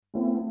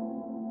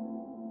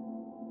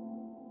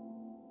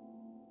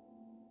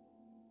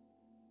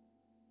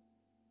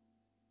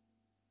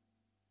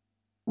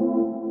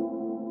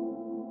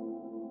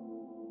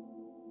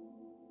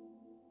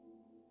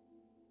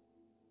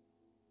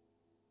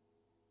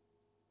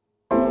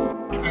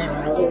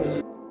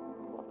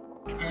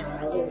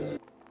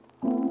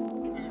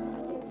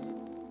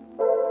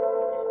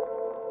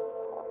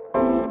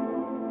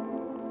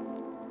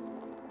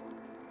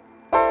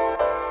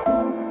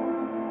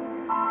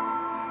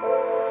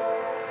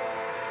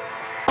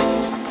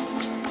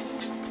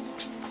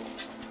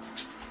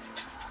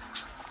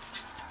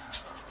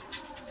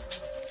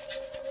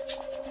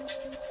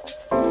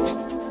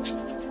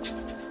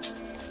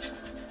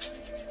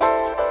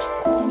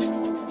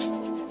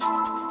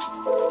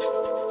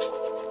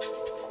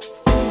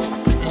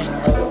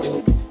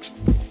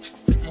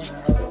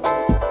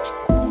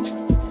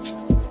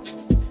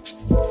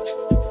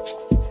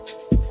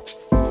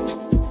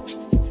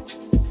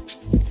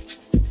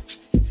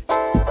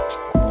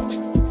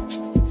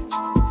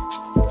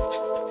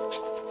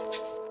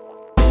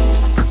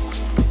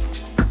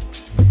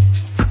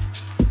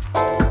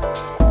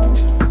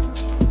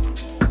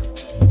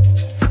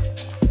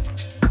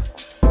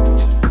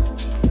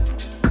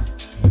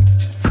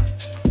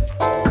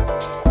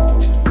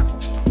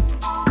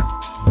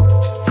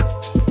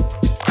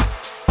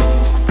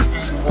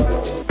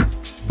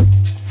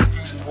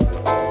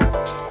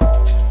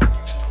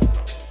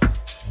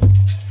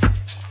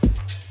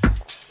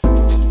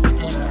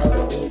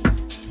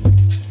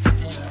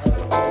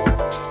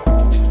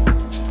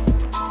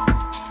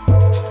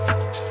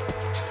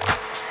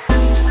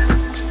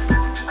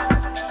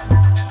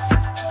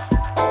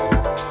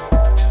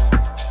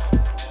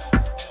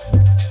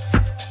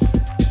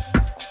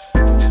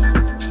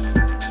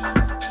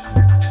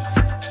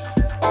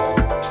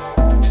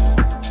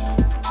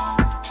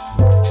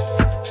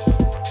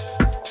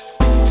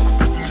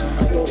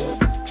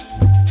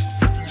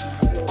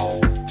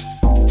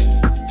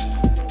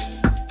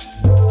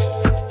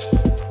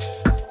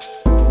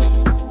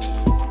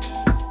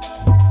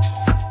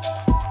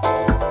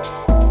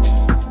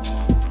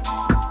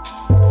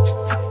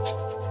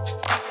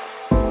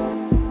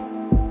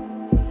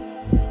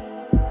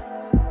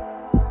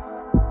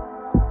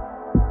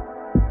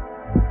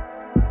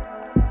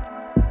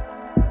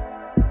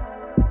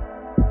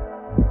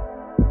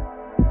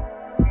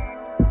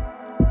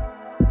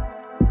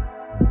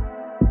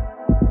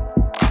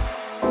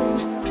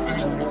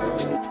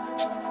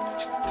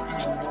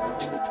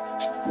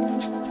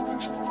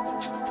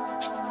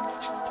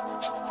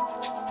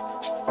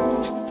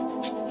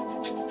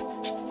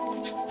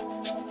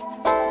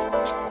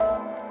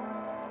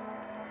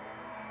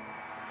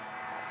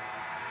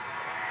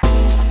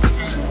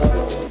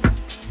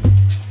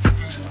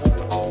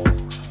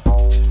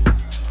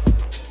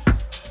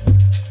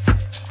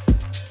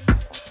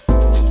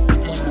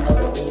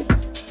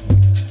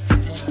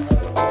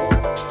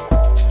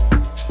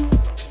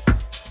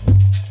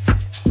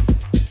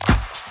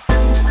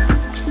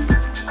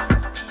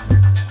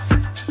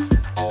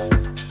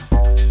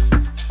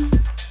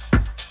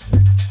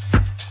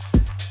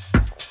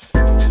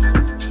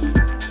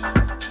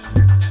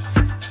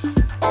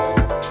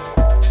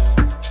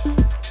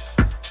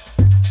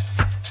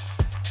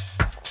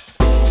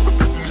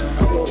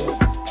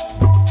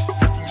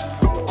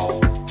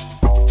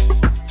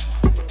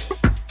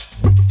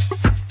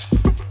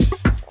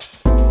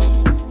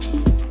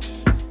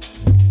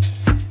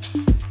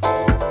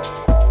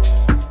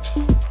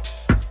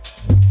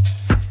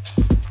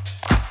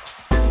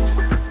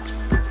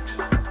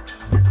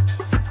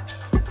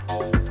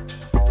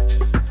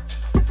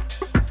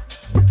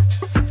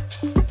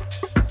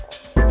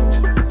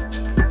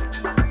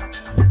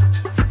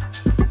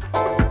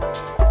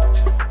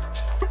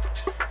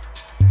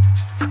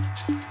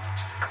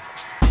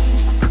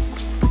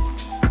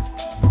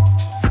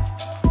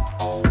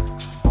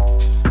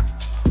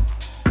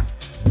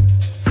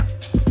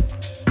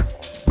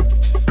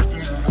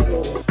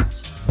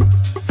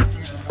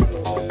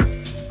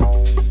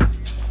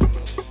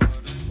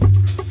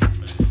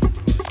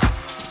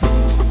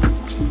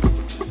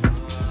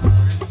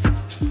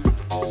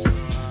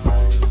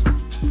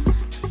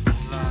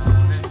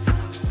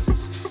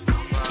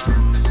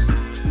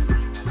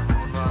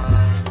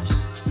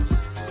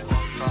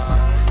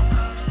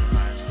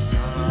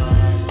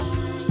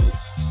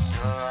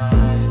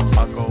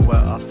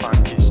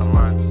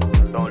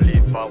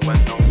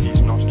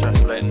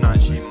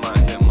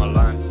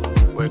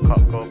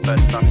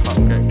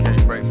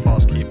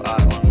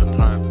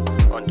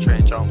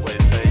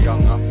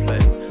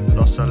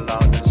are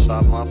loud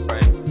inside my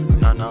brain.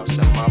 9 ounce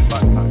in my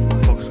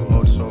backpack. Folks will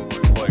also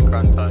rude boy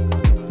granddad.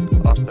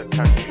 Ask the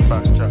candy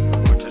backstrap.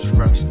 We just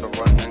rest the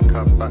run and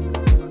cut back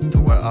to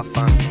where I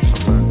find peace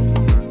of mind.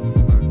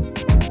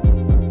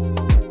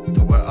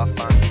 To where I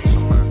find peace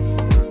of mind.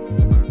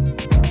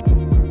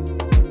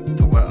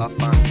 To where I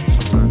find peace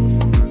of mind.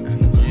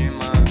 And you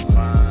might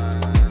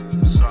find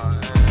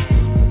something.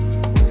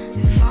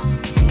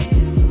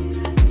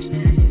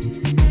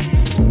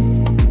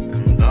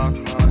 And I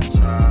can't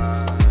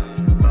try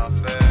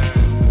love it.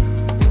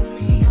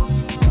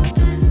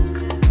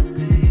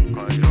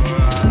 Cause your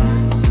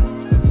eyes,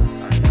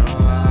 I know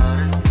I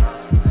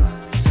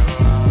cause your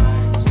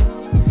eyes.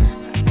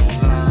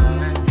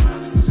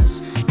 And it's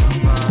like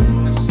my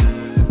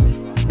promises,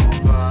 more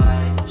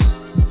vibes,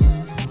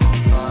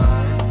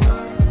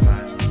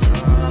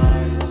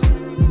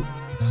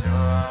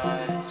 your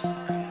eyes.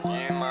 And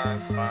you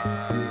might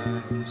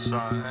find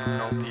something.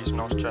 No peace,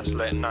 no stress,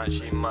 late night,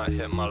 she might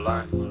hit my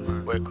line.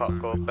 Wake up,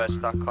 go bed,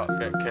 stack up,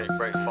 get cake,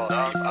 break fast,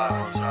 keep eye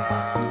on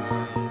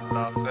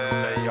love it.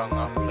 Stay young,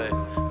 I play.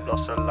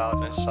 Lost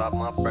aloud inside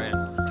my brain.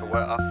 To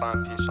where I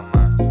find peace of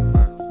mind.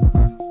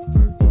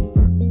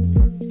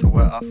 To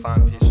where I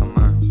find peace of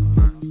mind.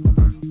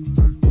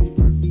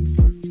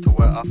 To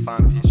where I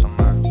find peace of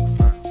mind.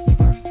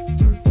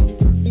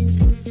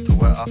 To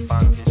where I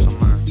find peace of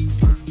mind.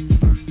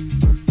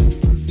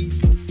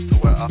 To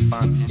where I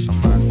find peace of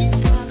mind.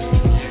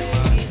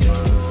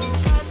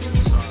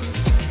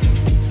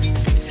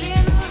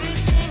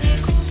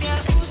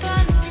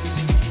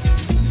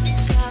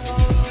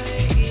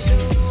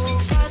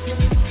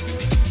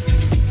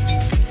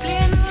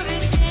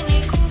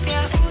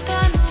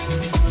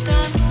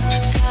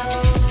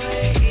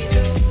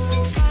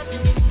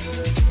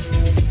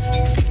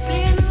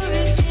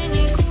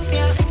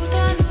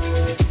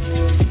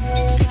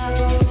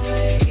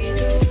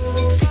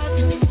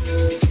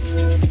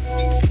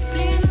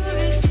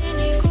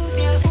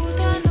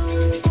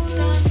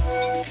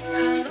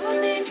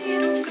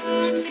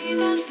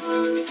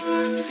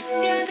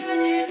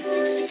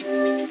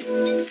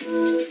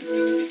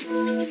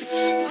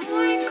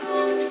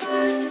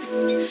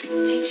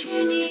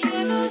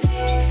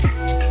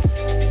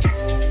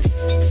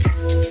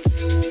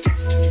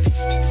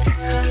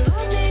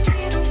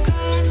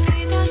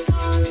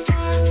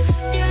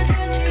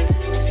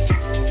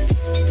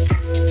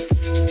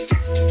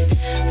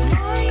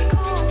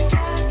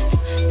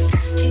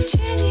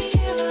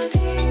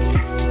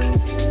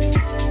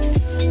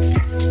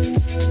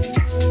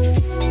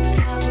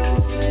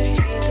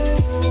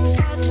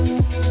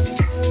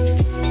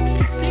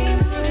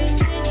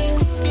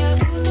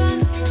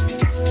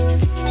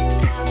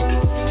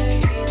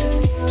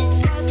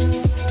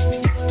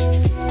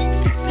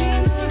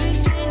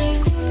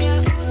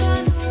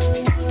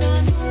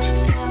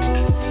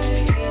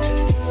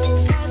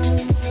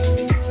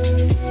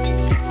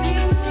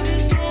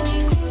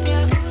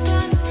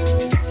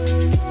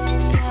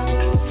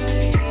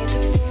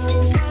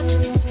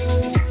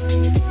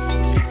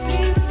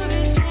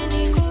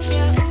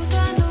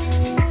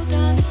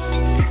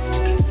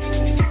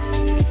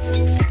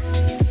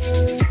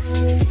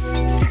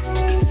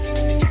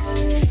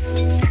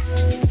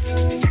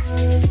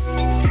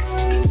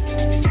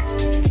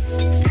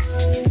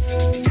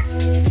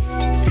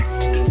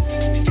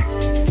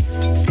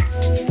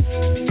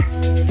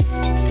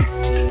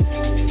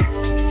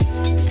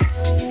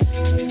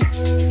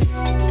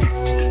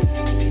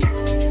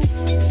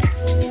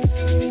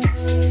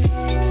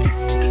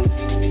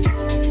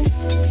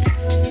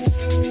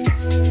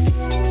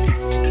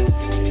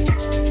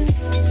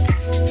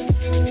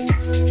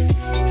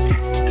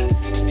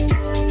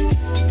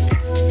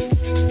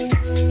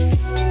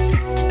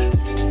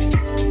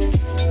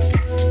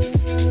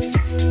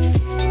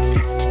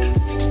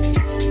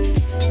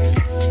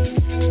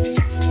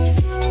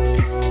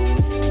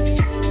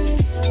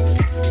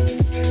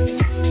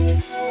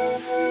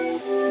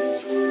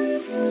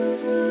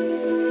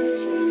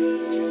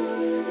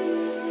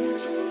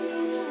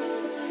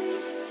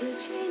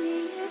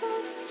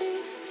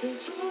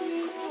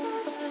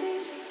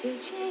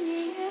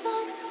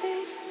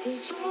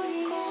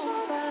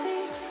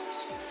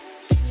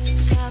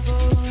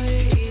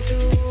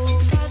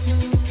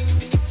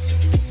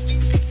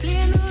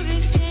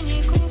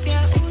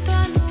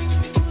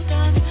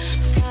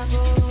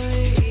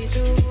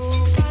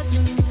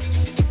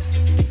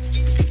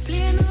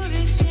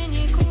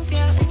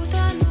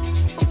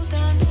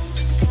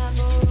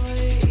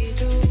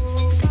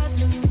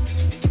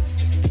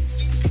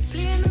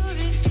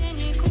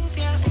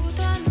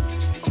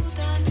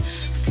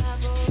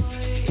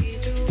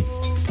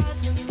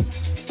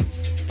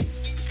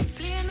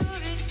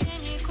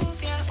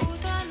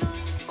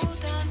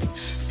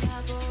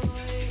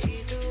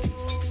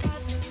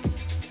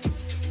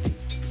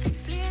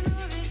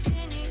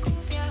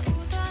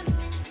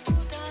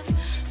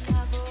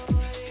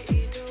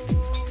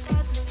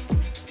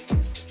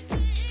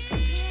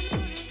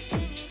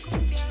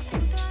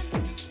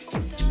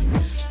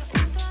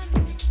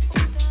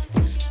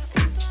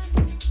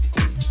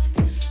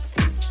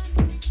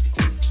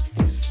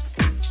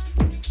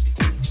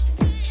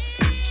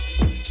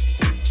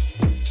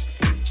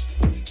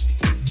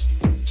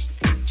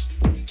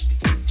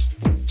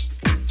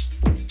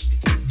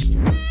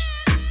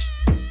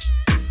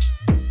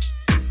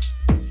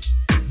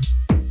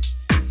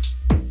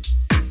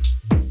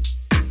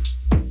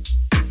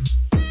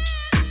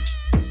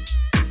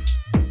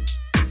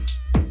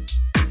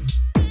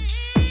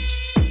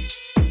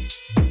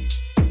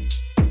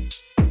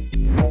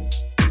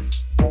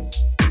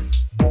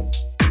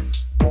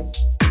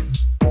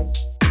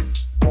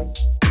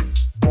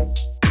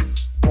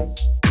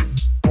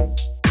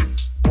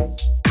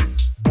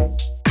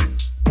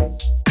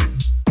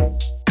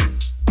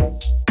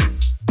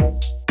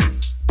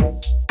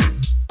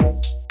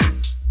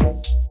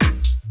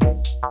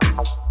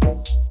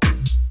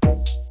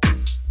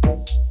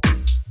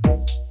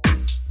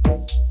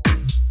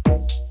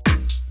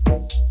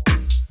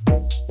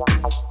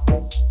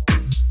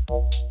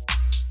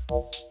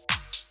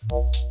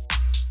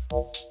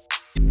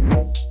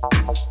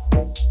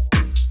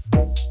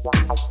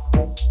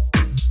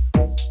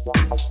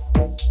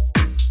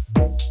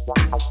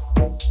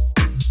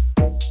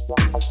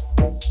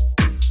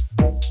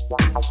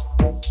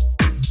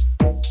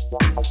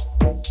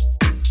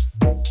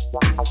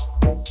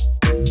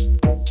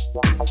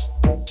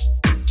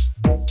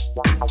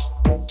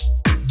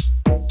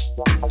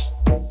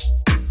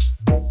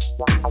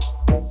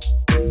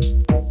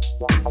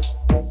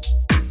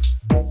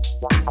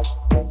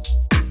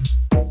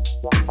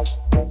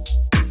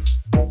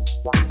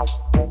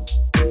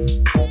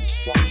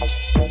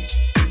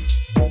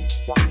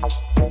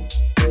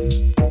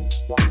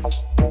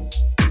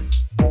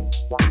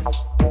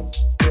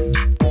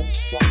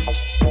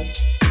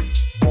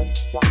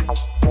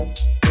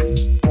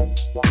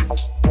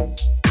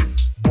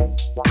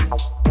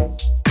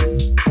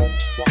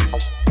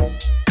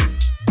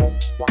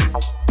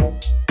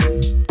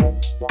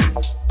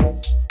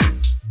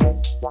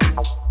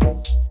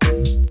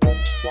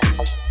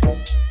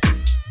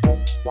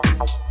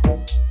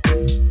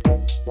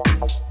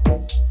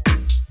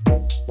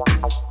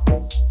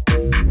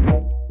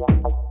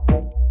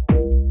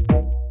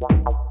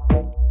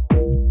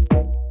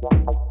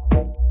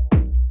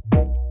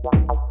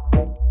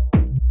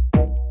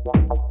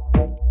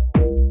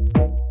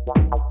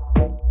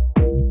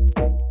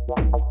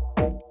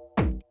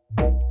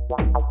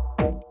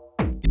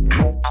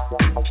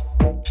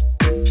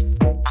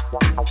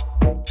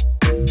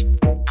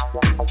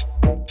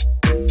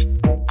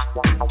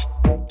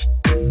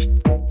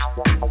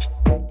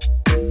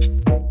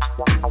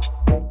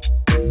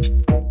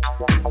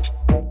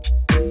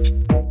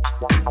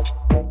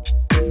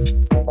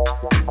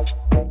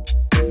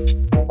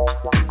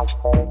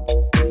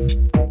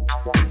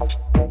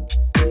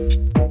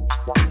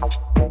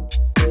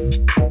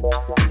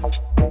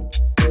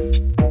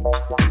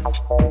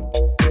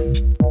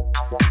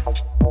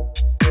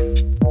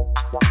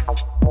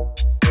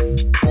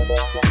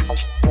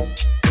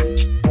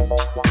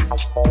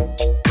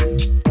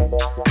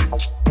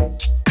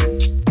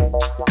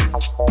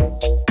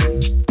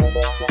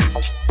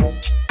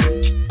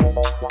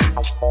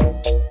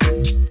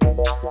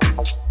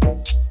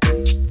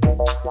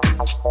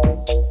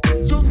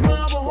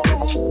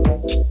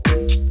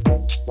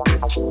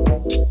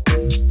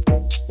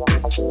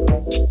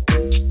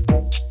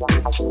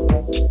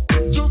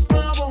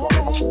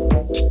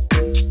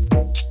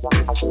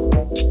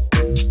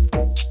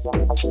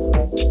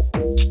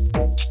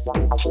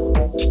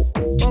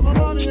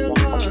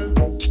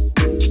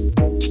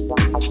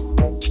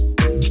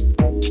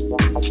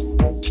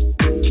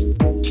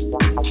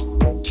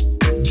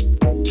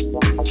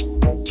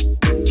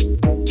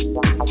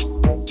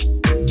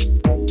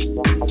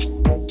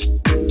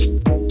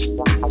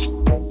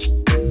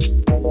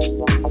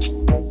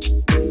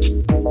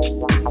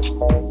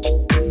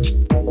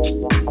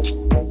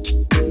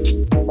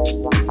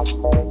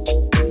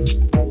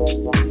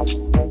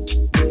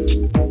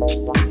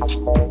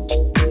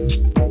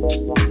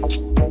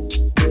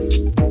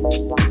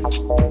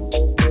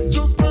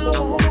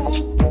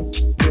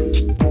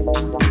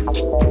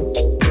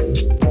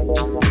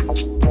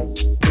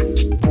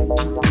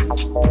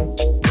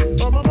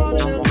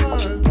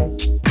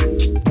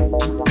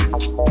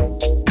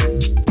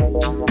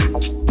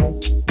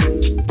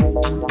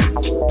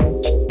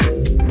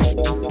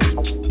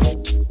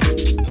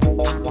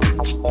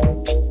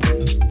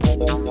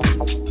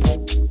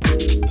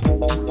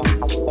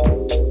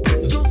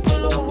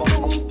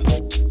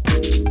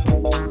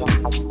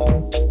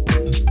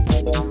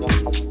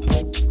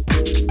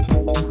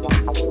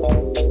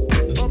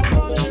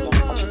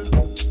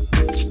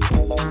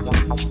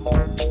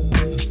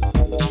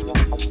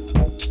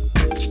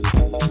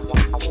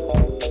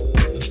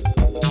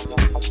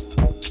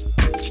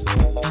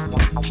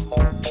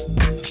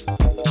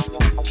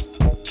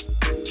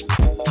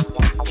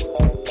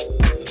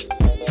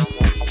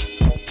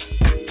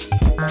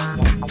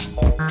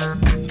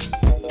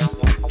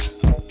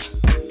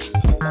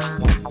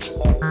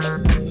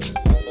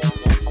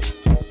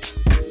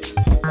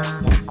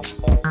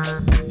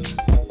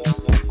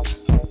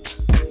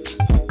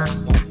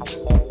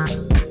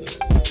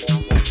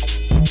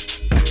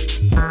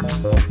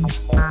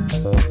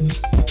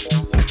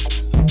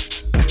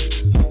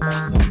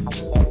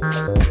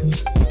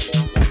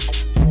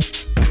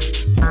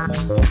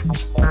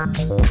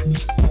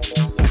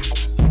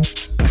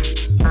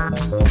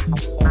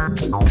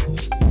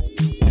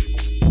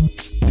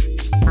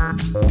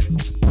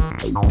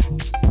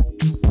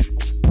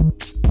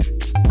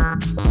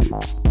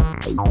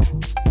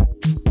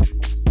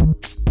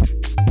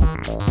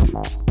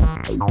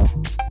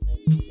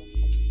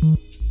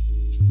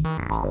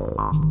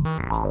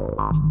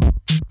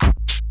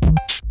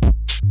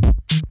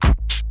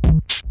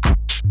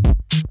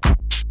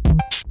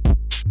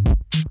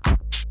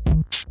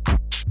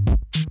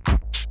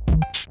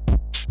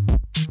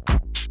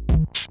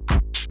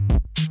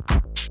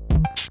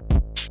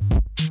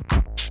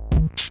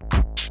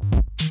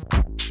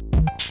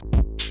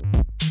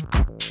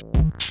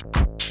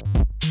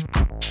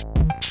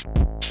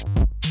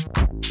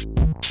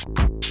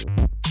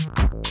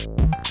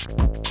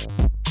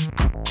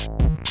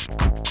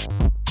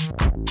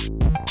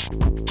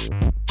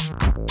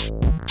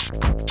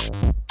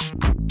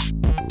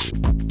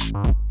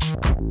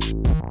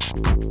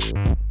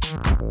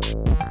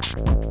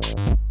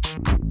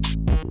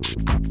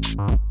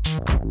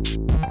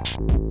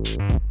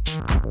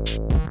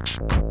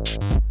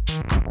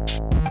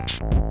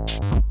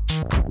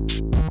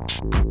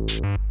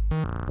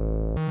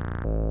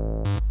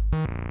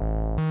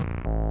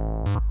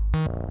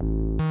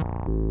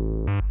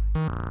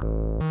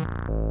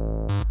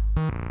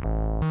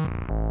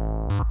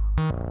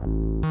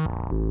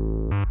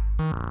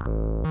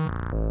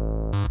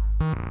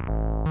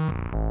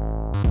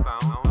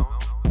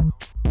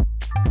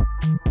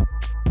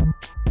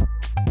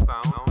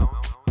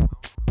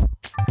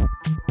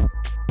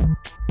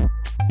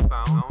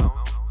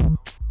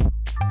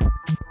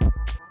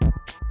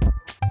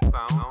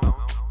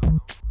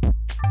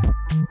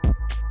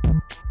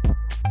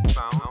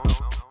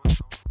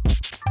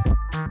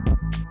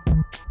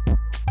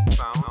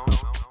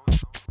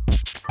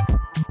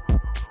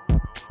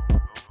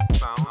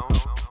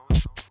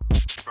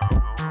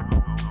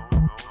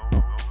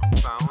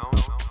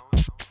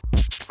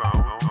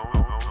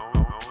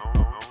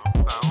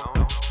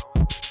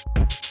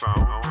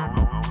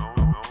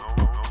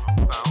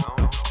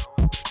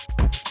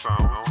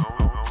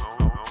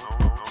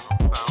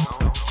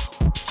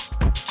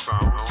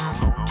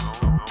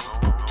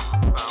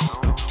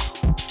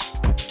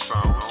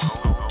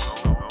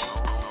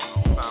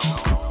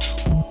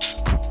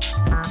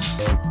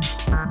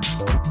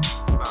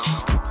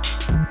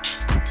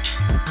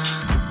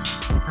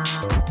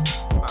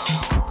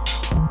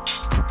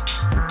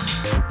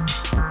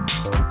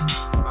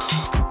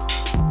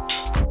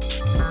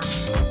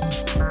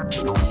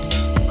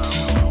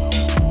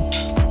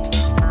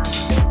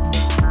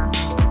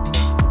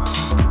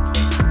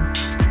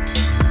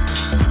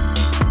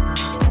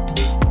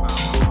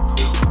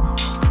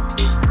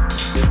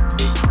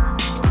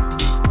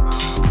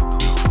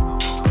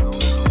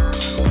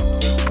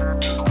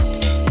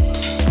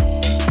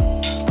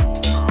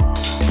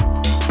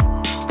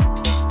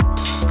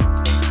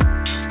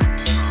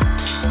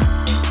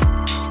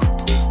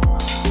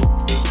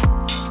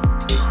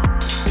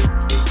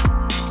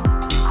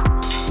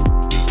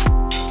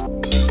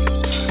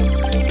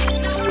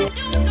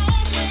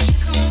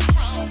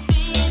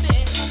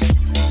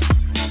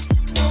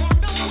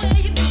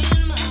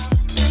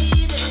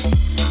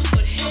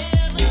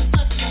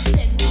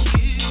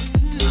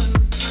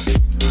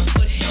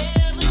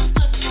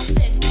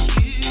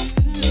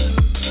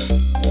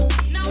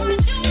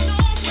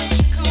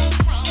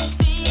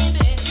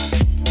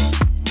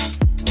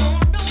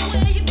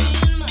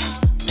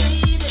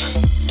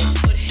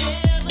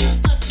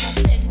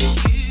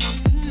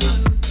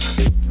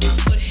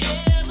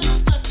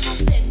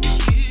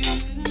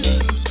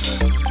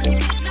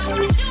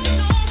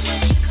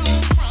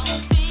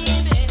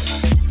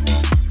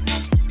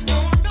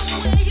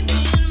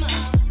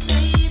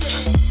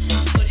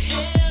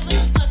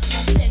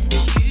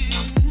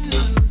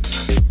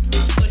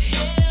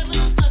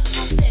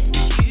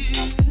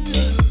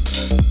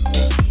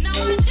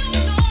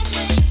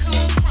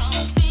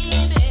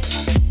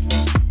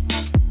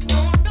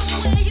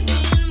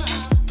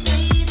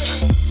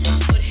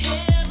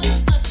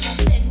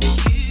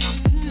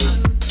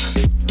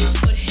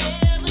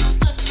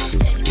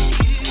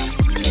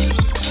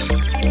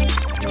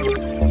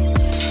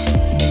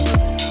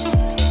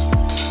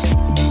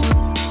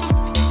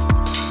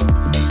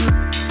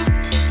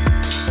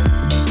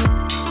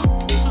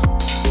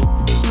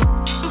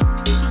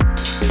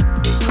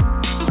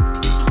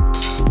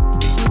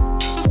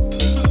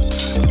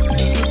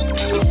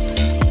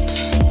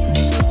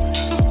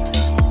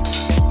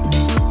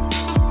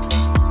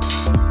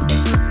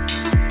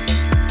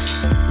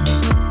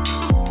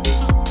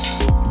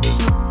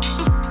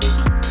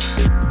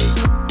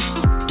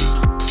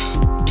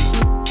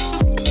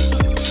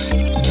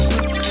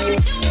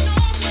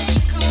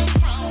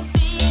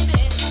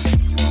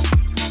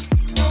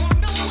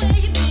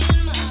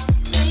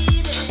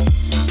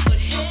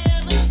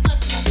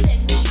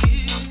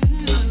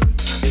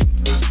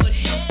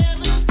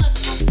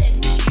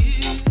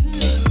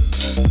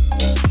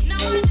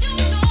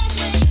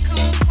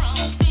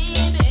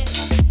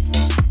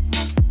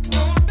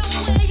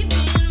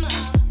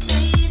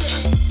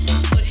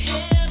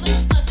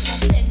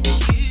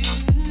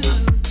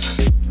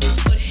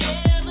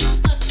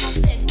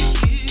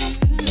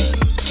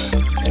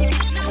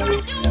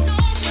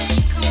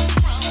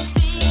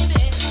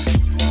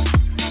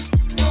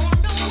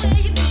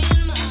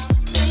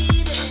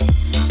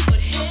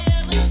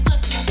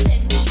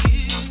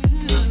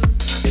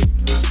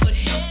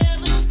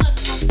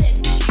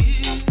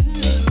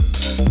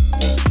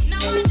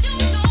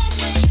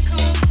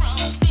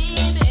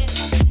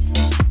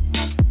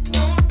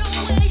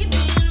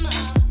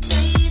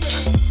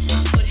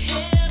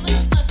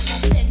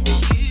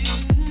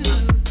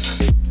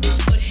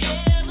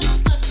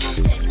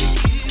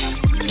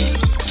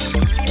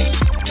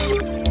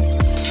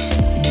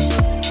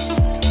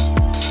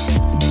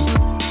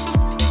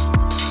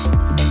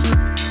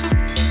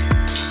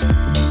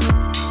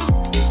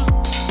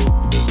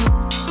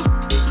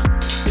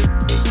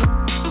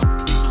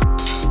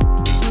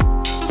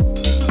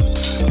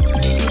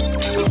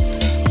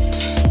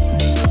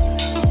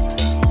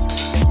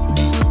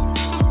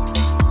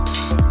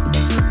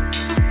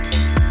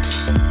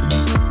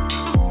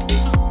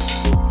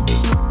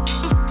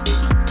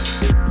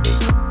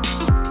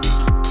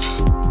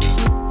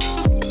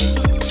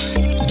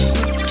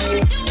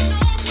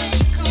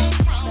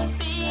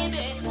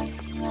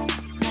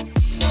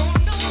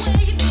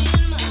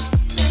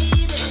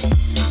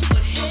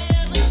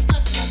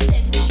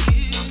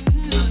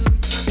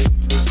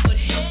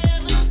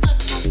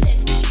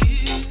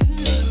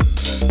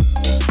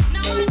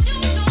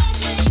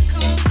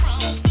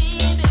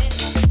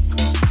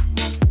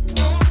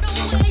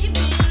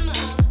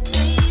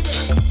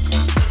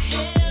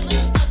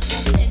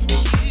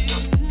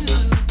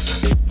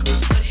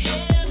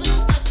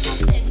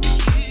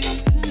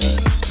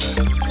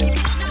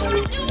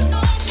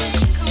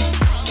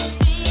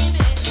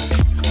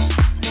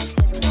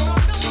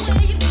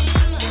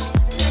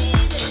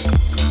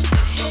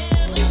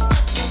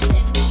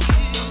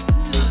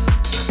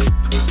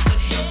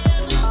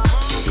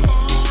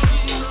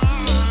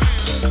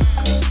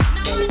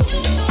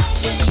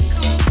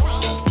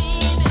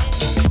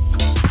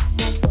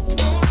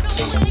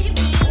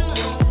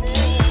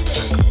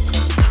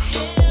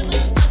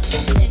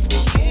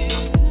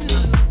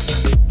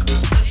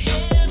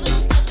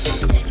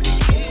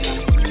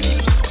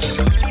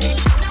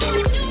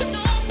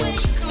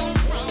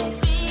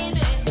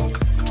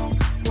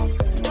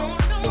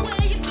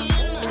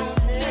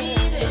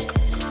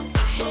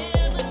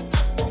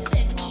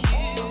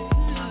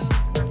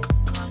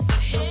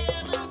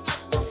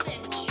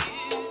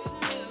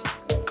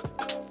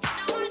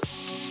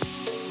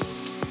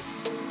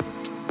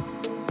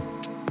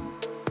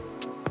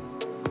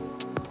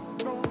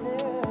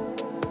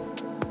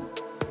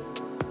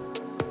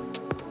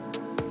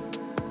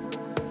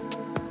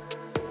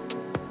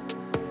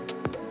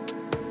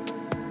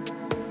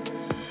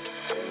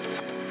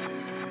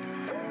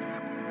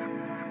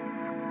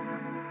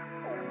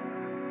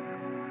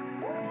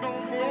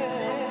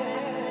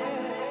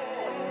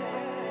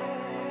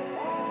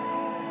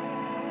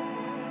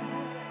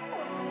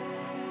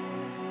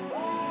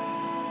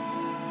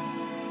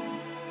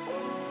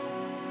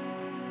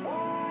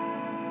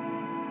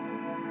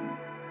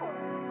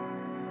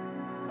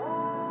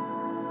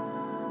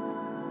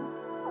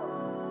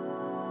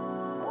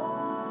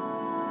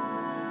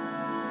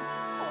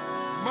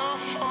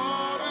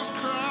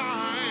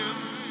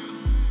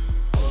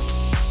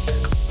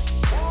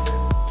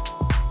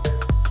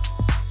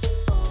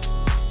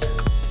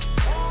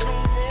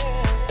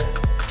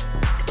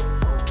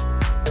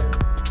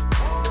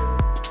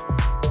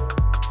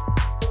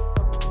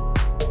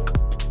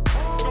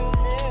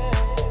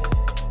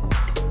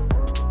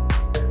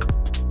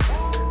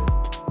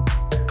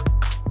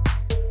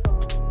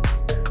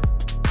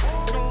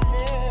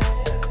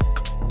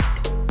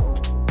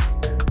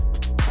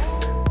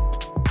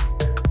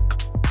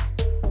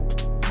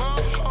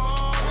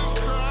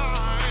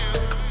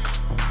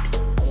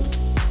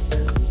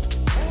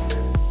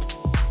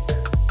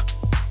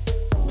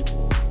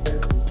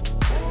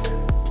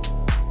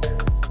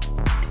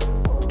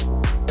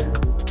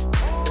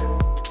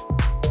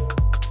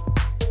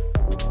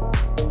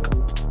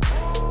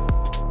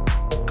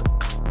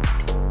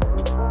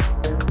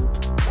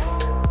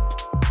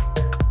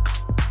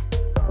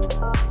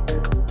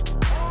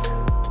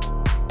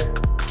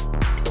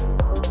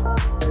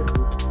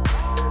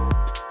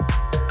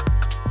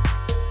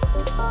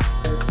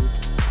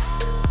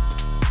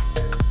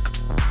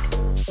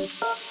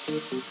 Baby,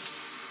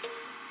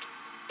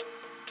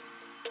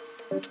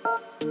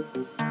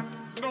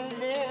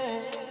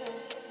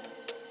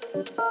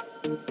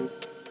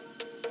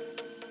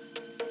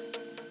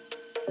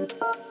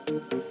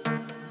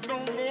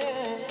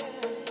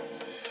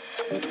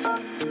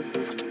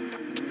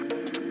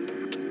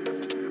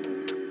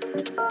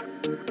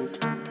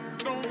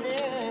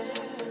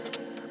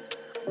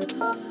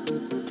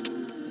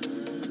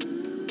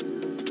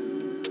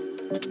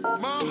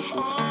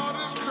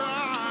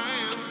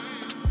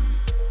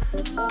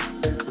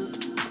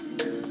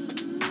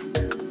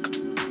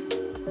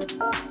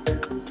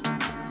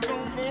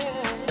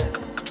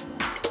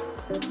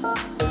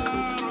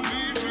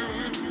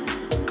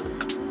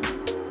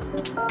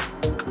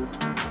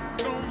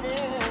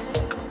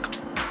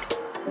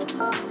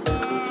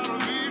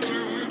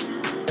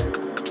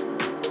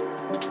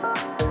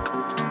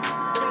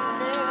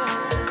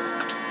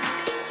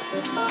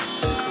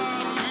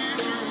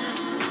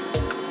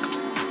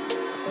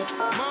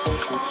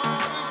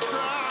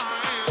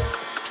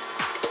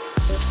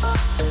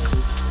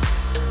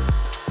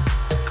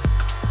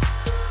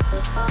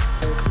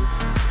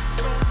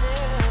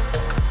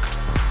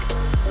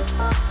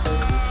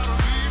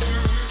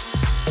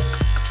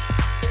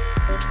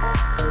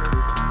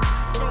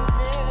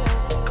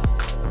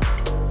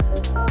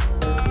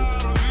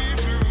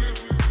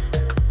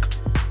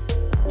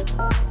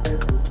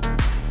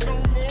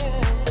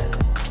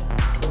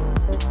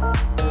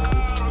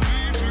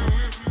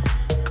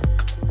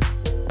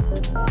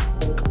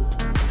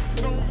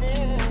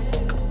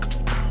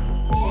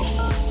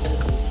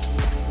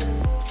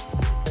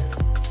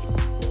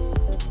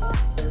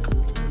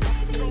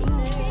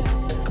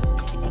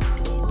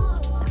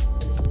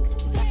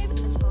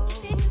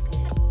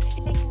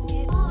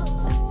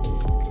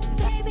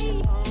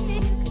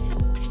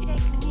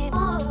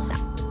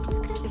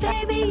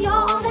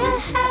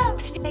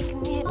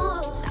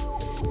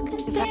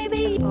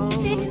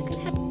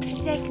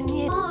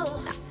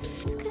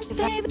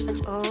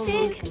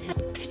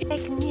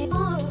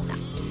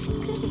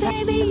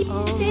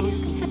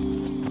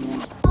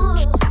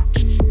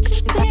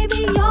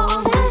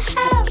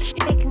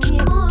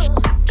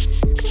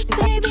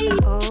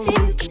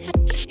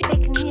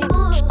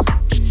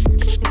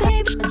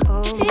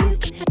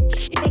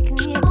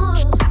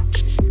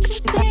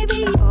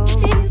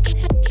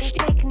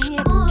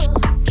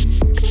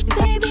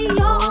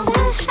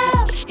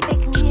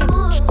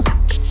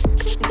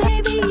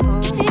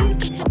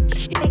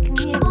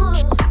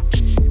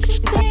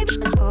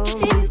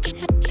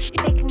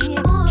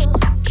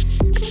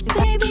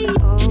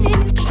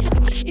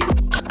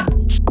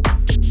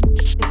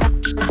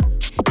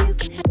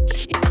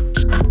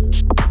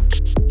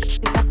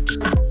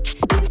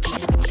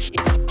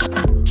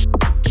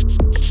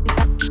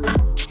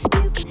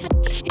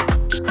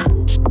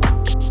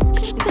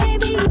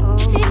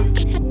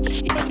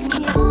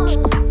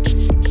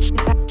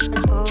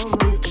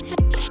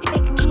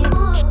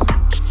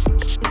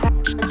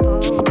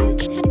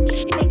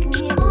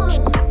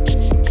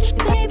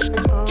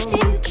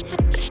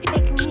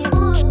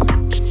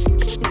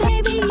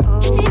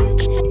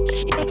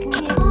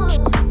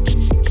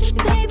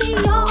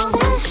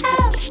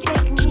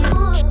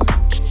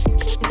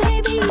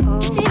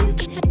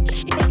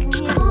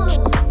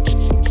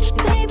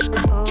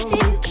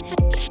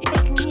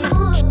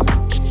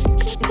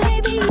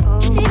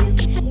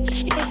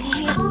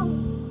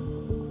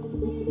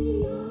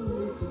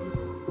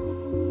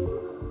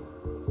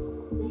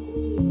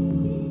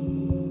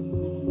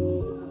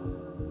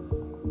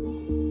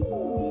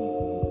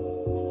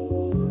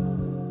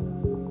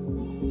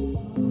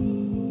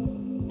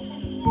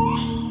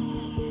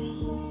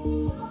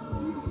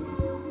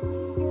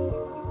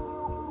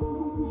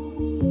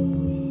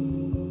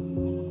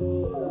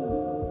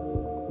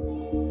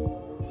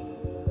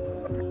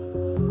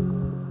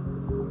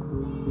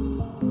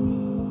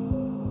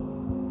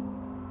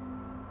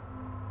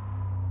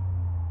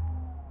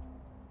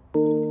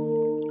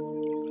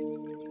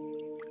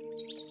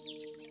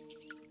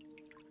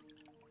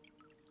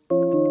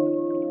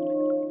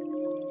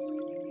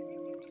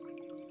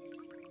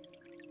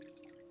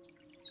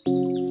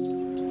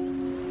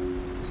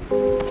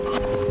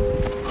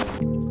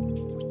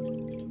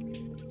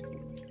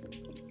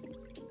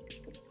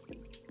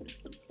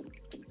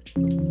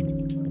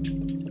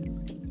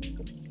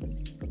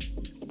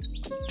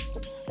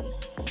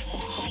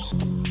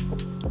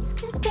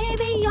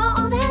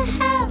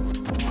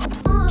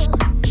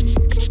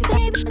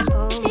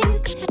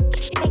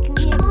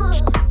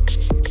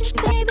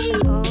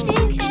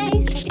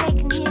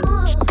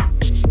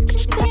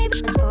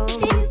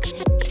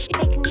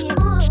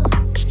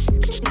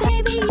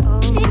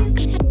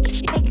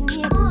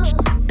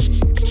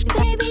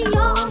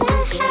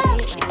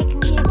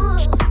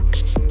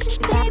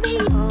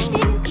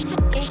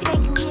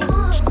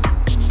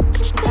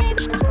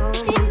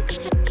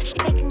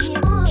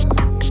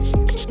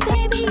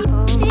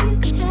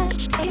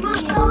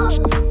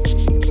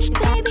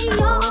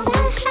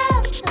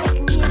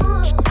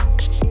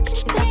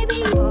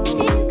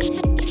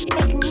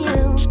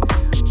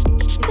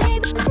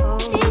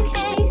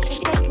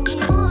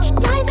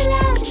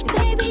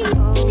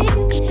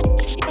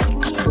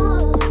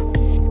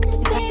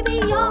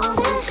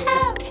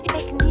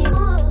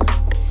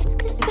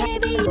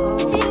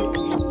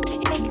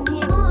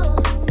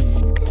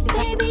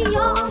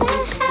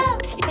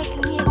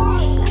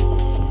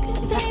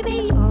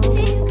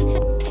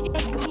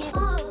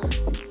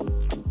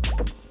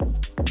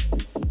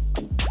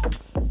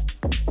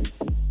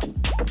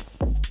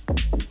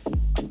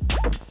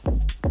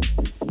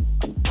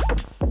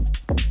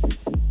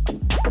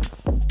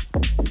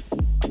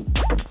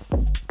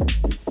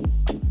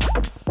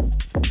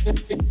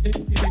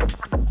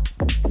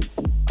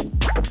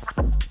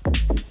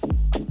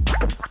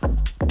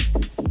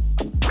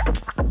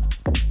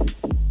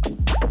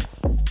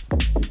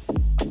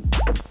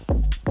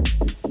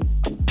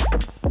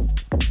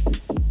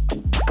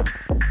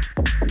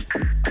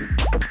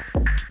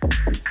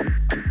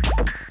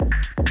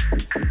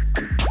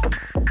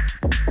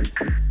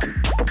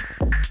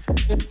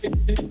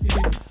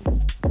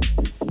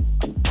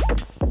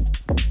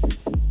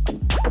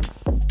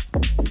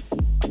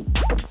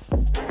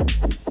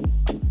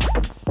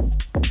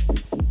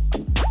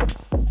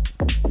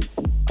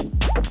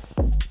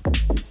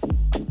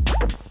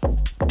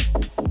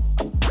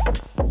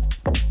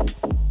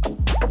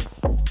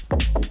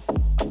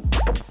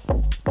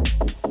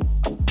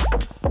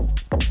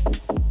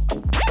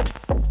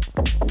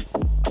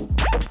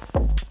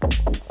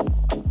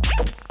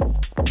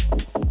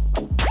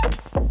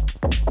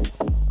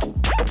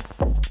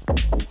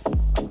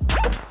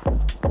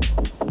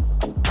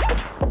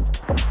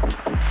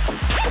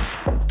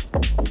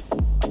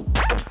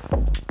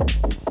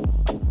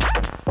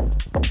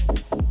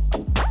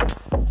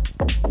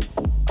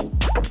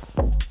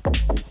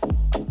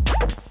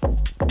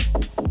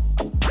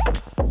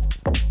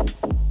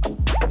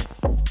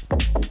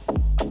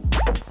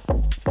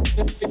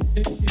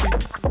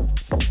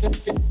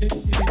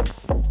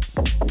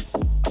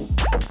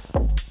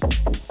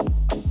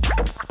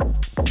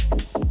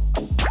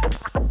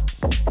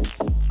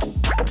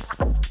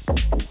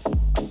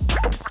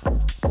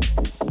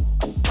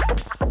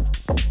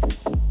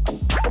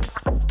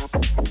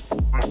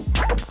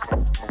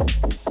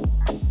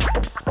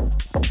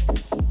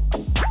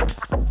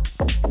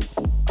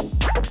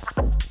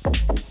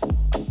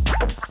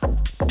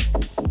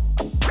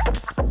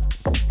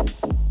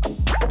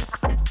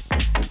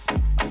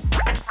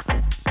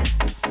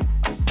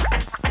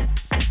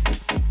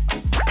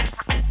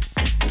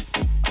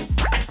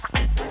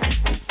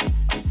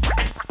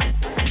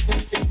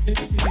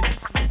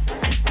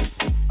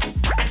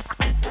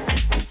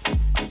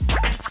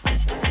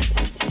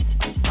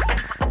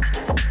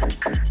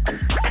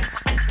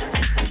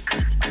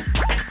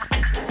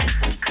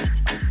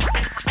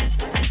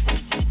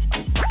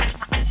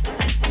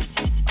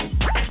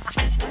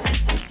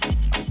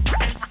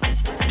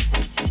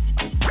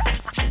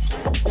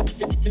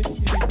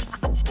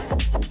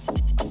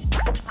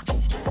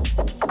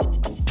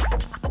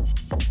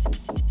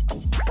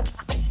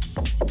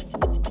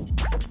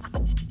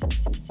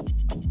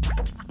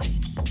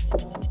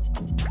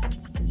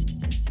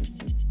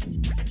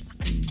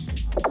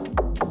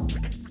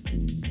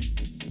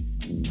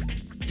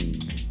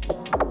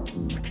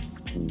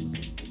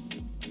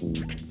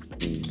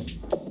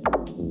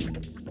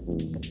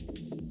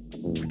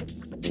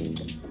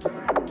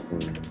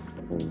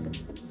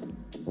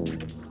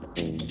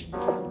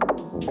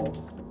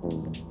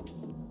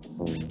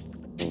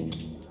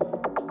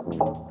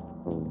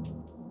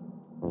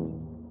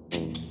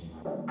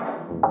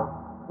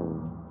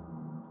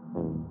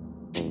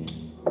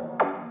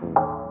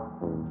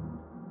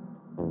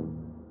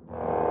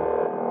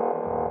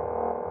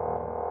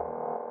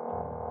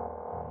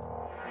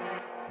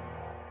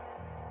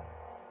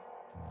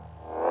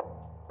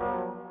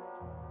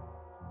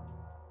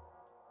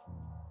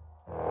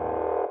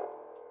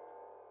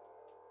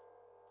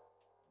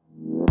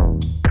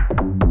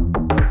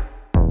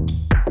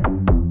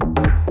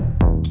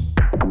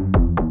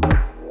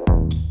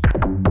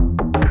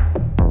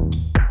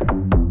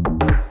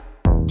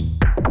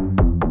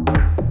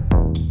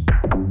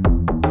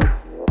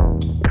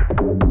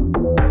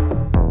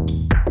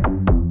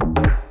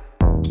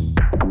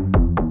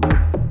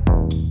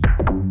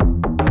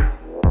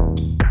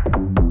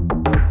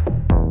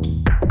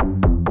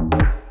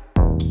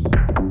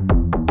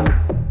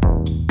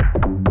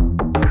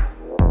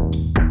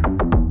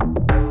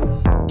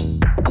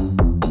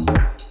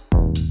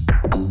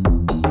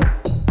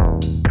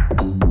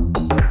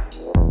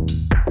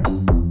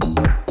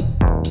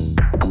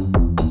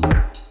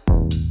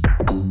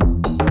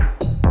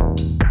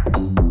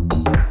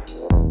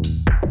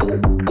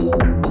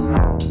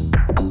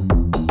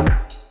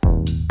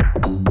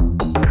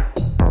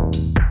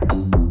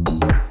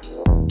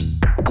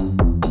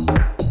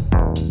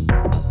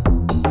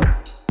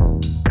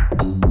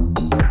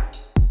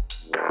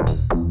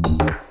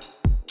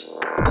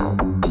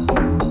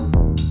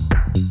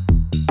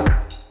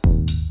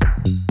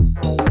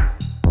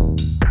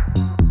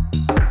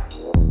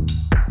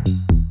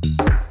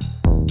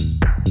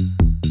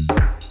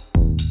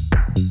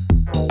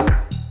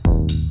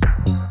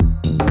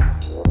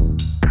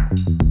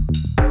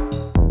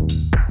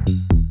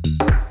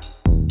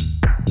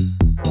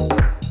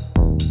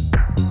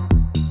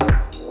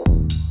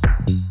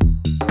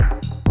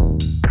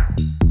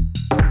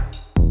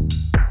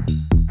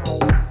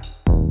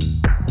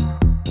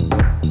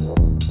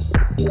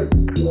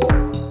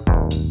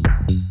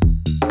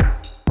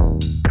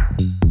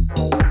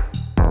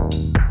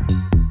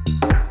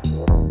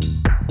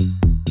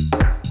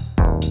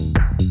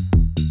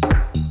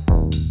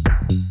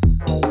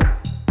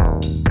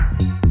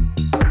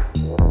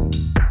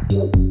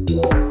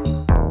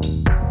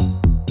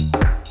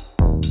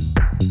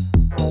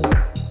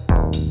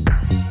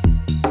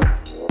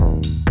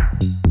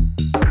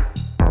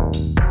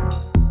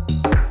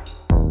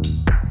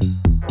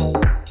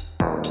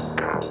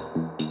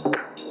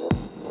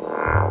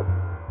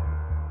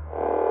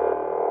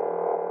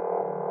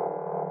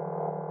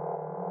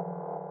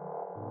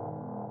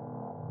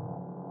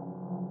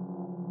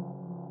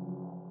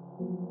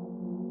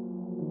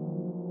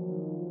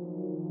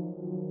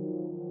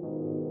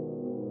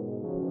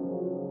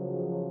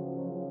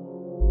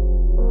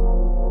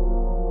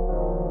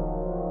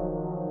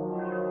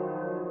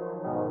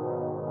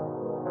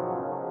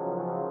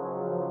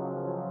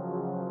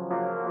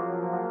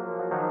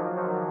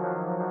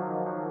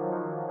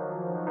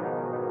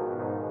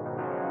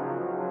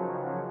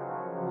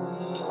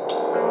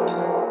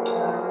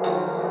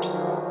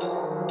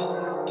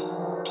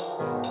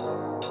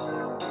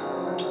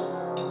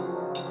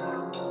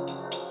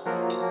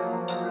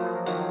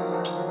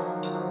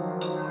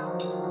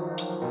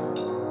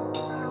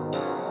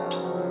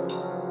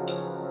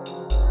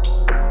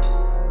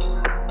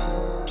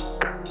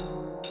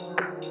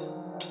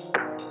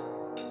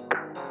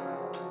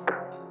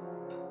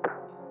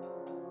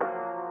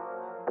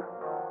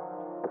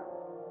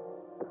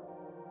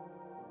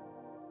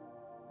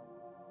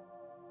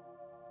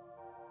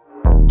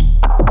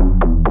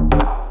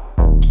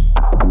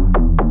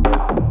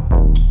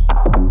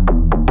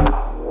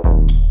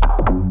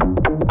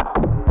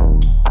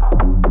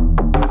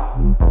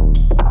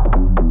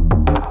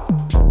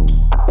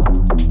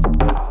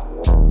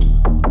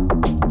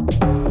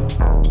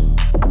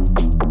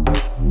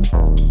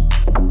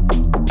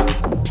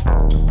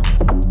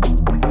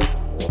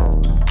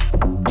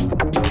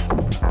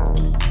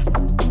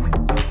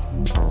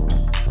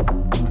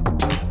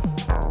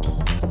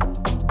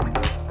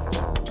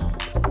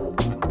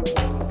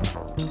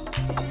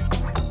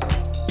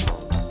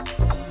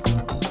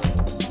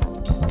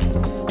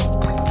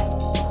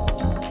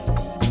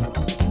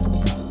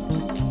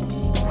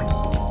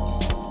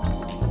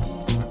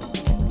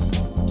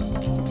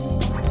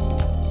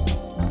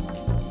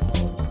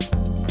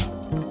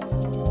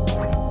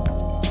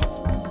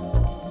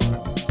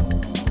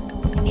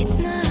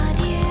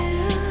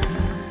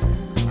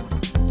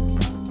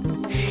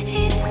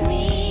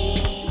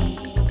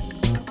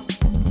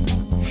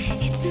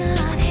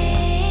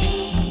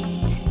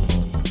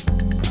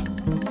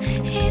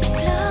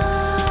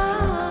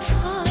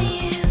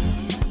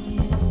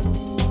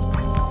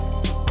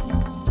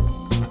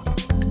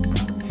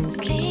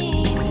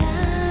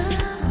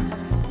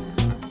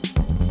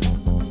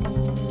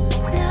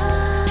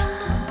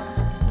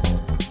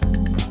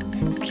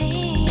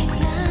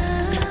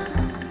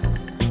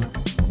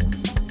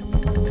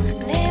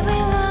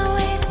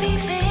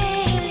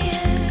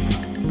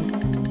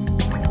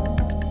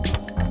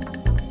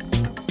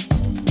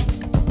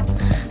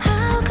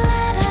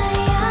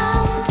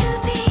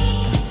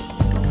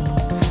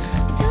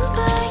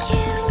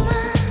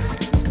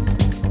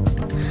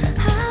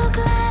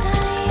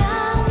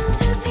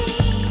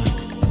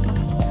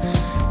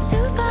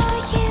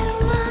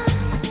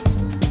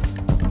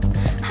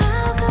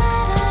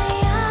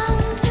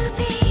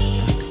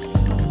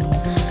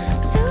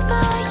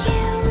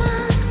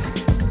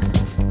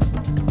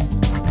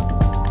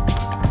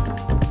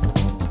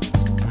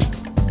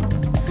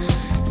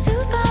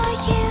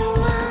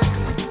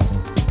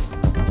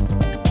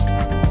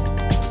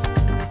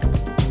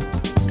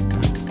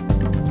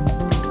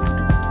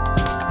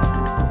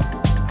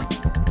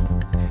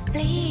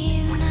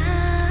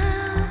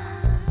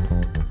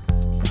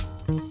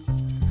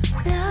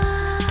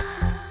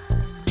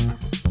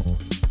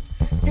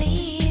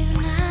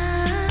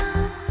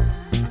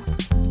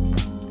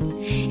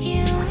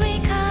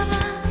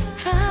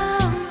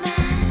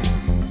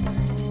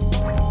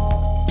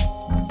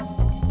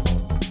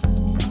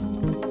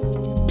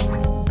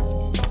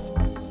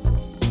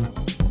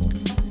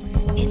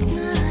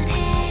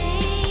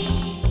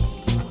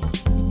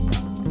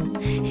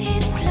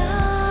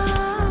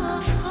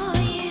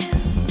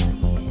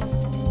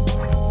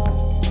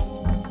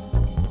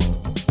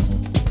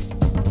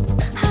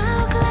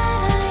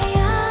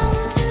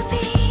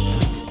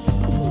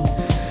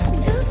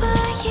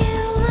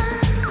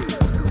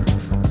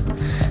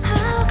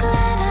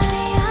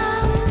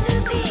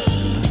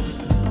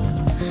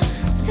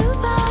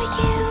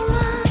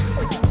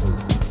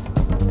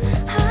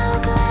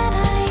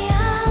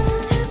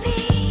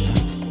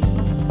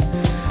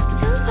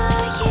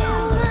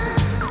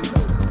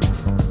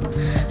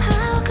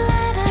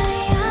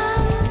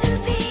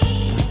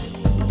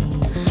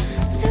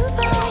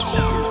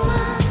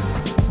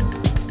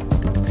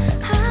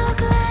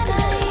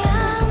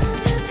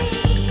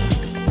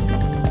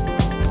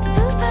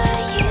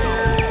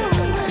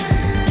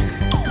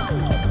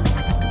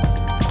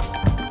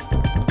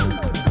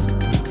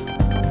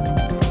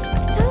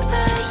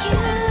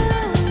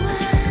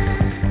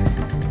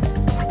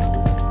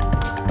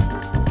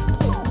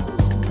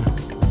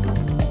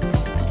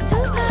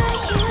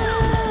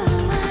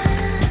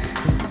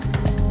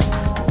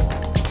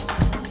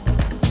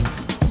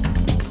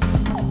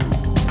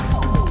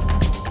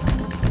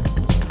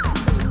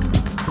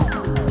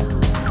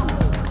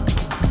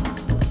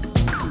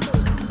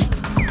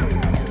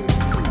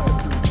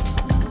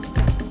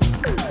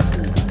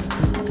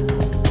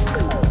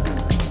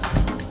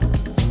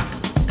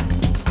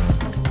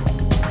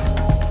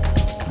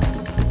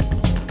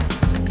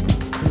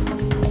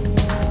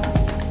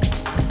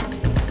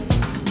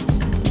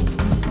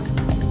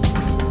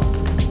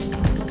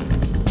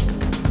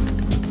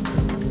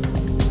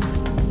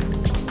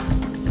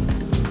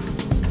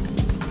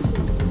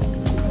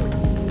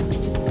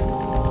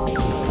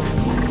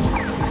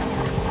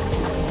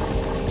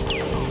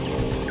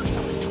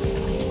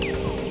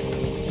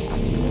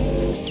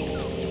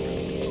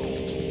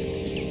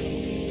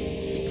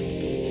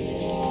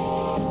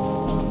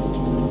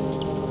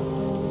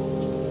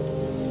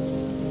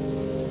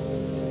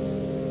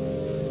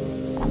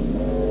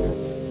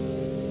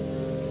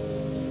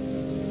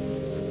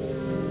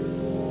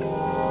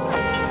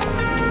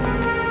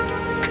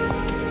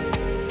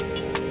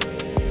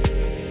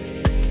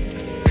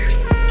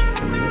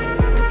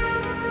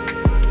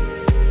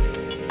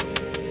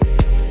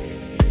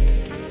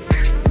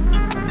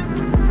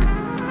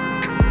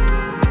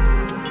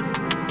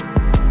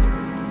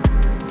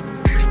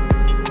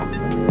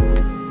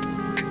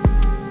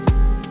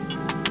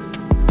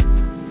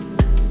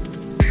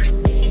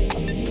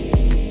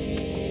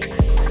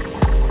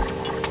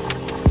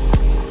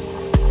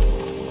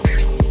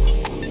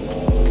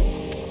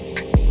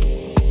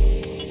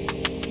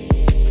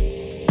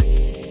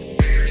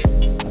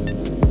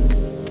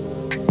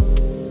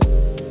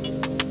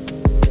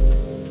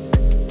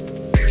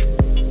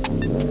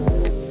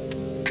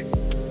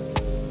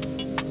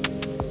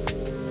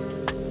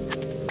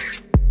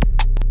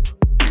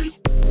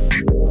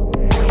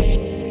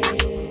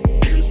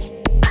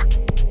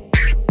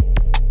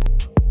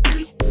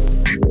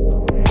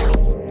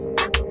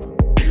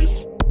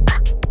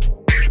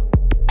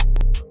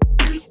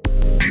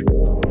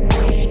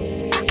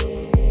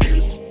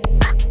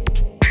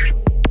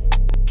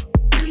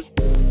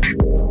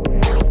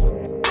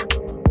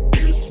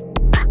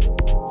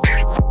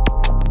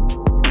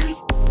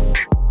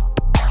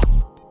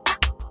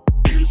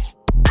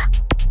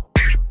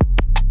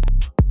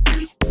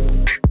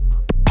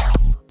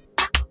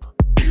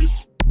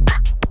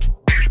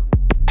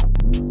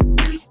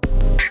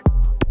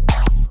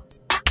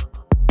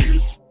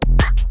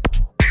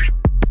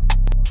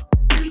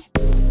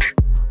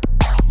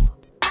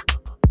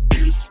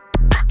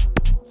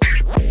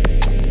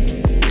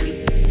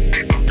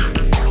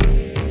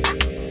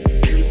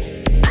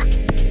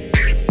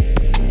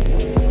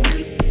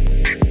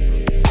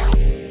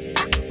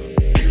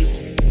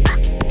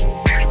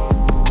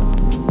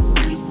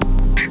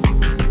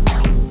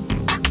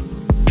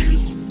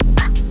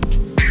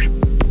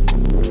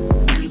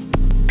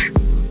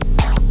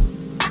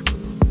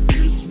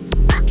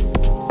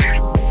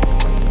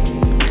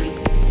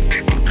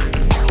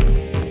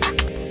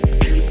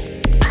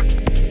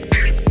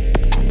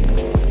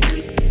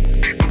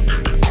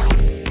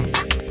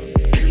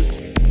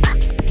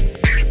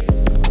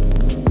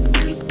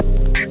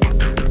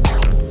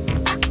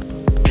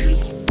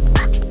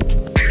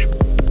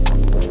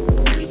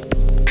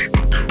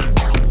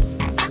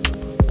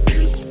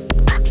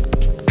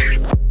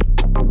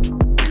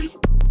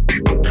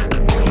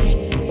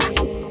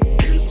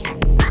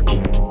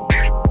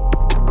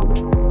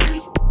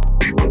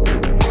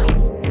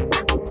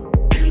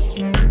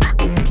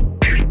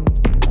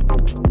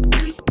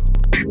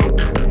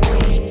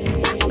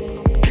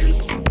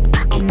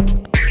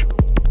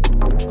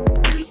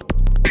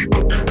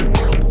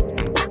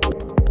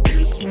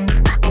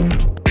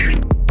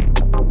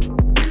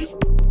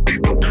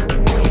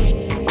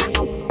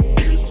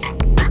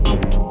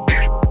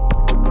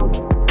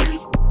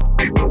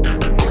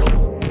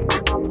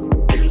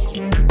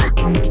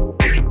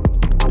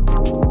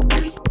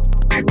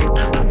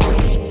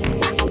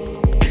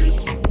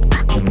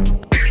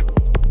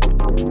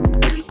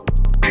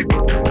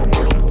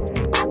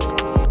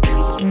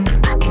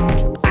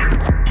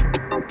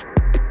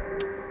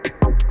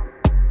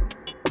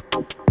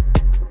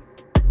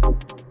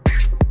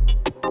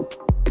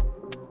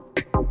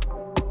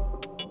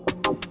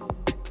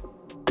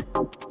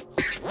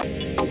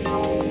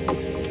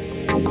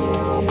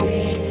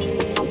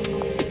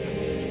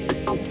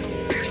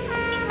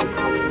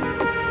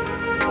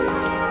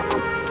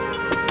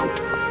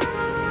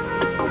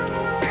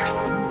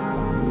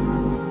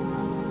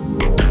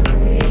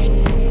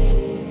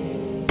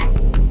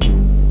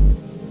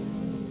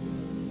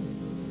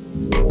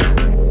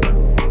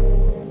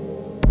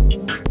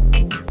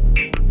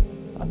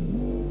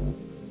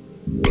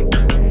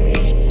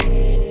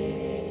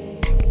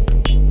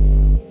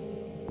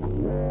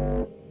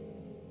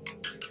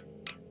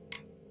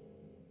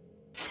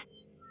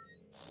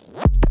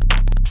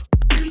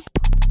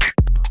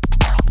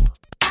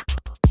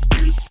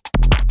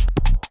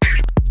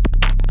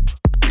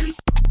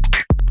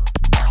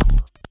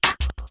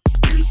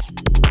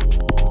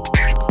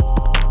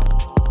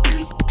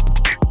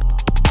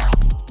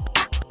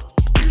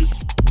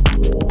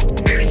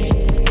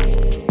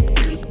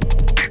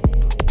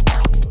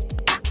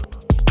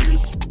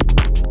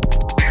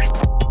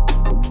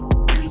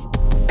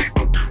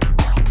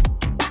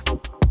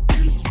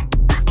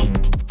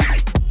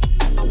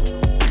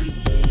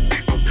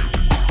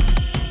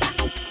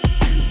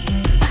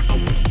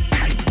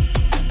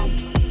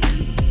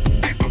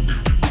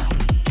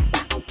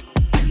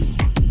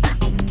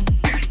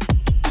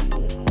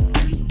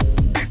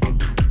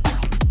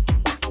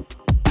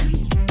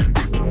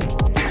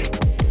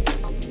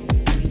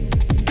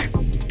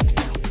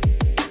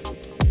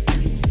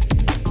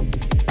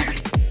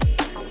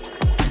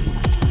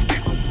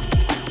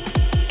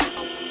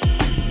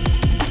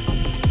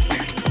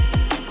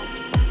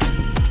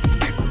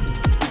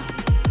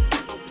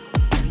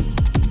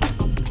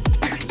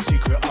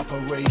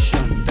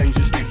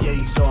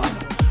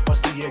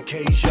 the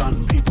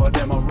occasion? People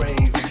them are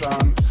rave,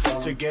 son.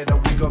 Together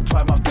we go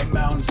climb up the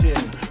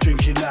mountain,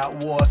 drinking that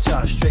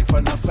water straight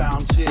from the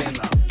fountain.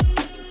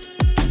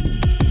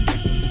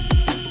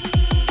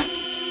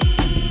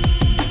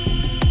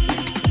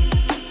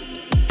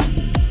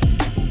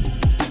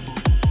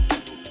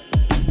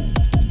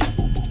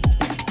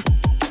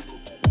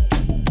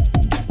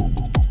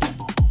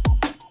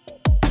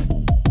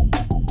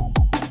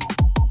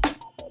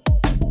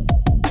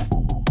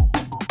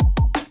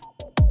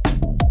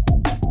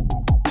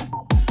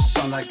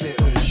 Like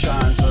glitter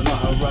shines on the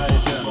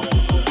horizon.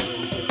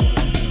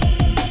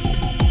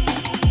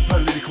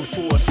 Political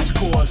forces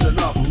cause an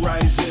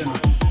uprising.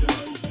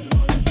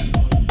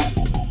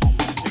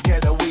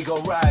 Together we go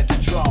ride the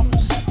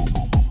drums.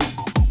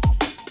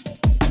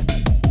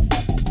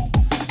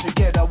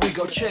 Together we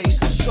go chase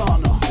the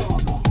sun.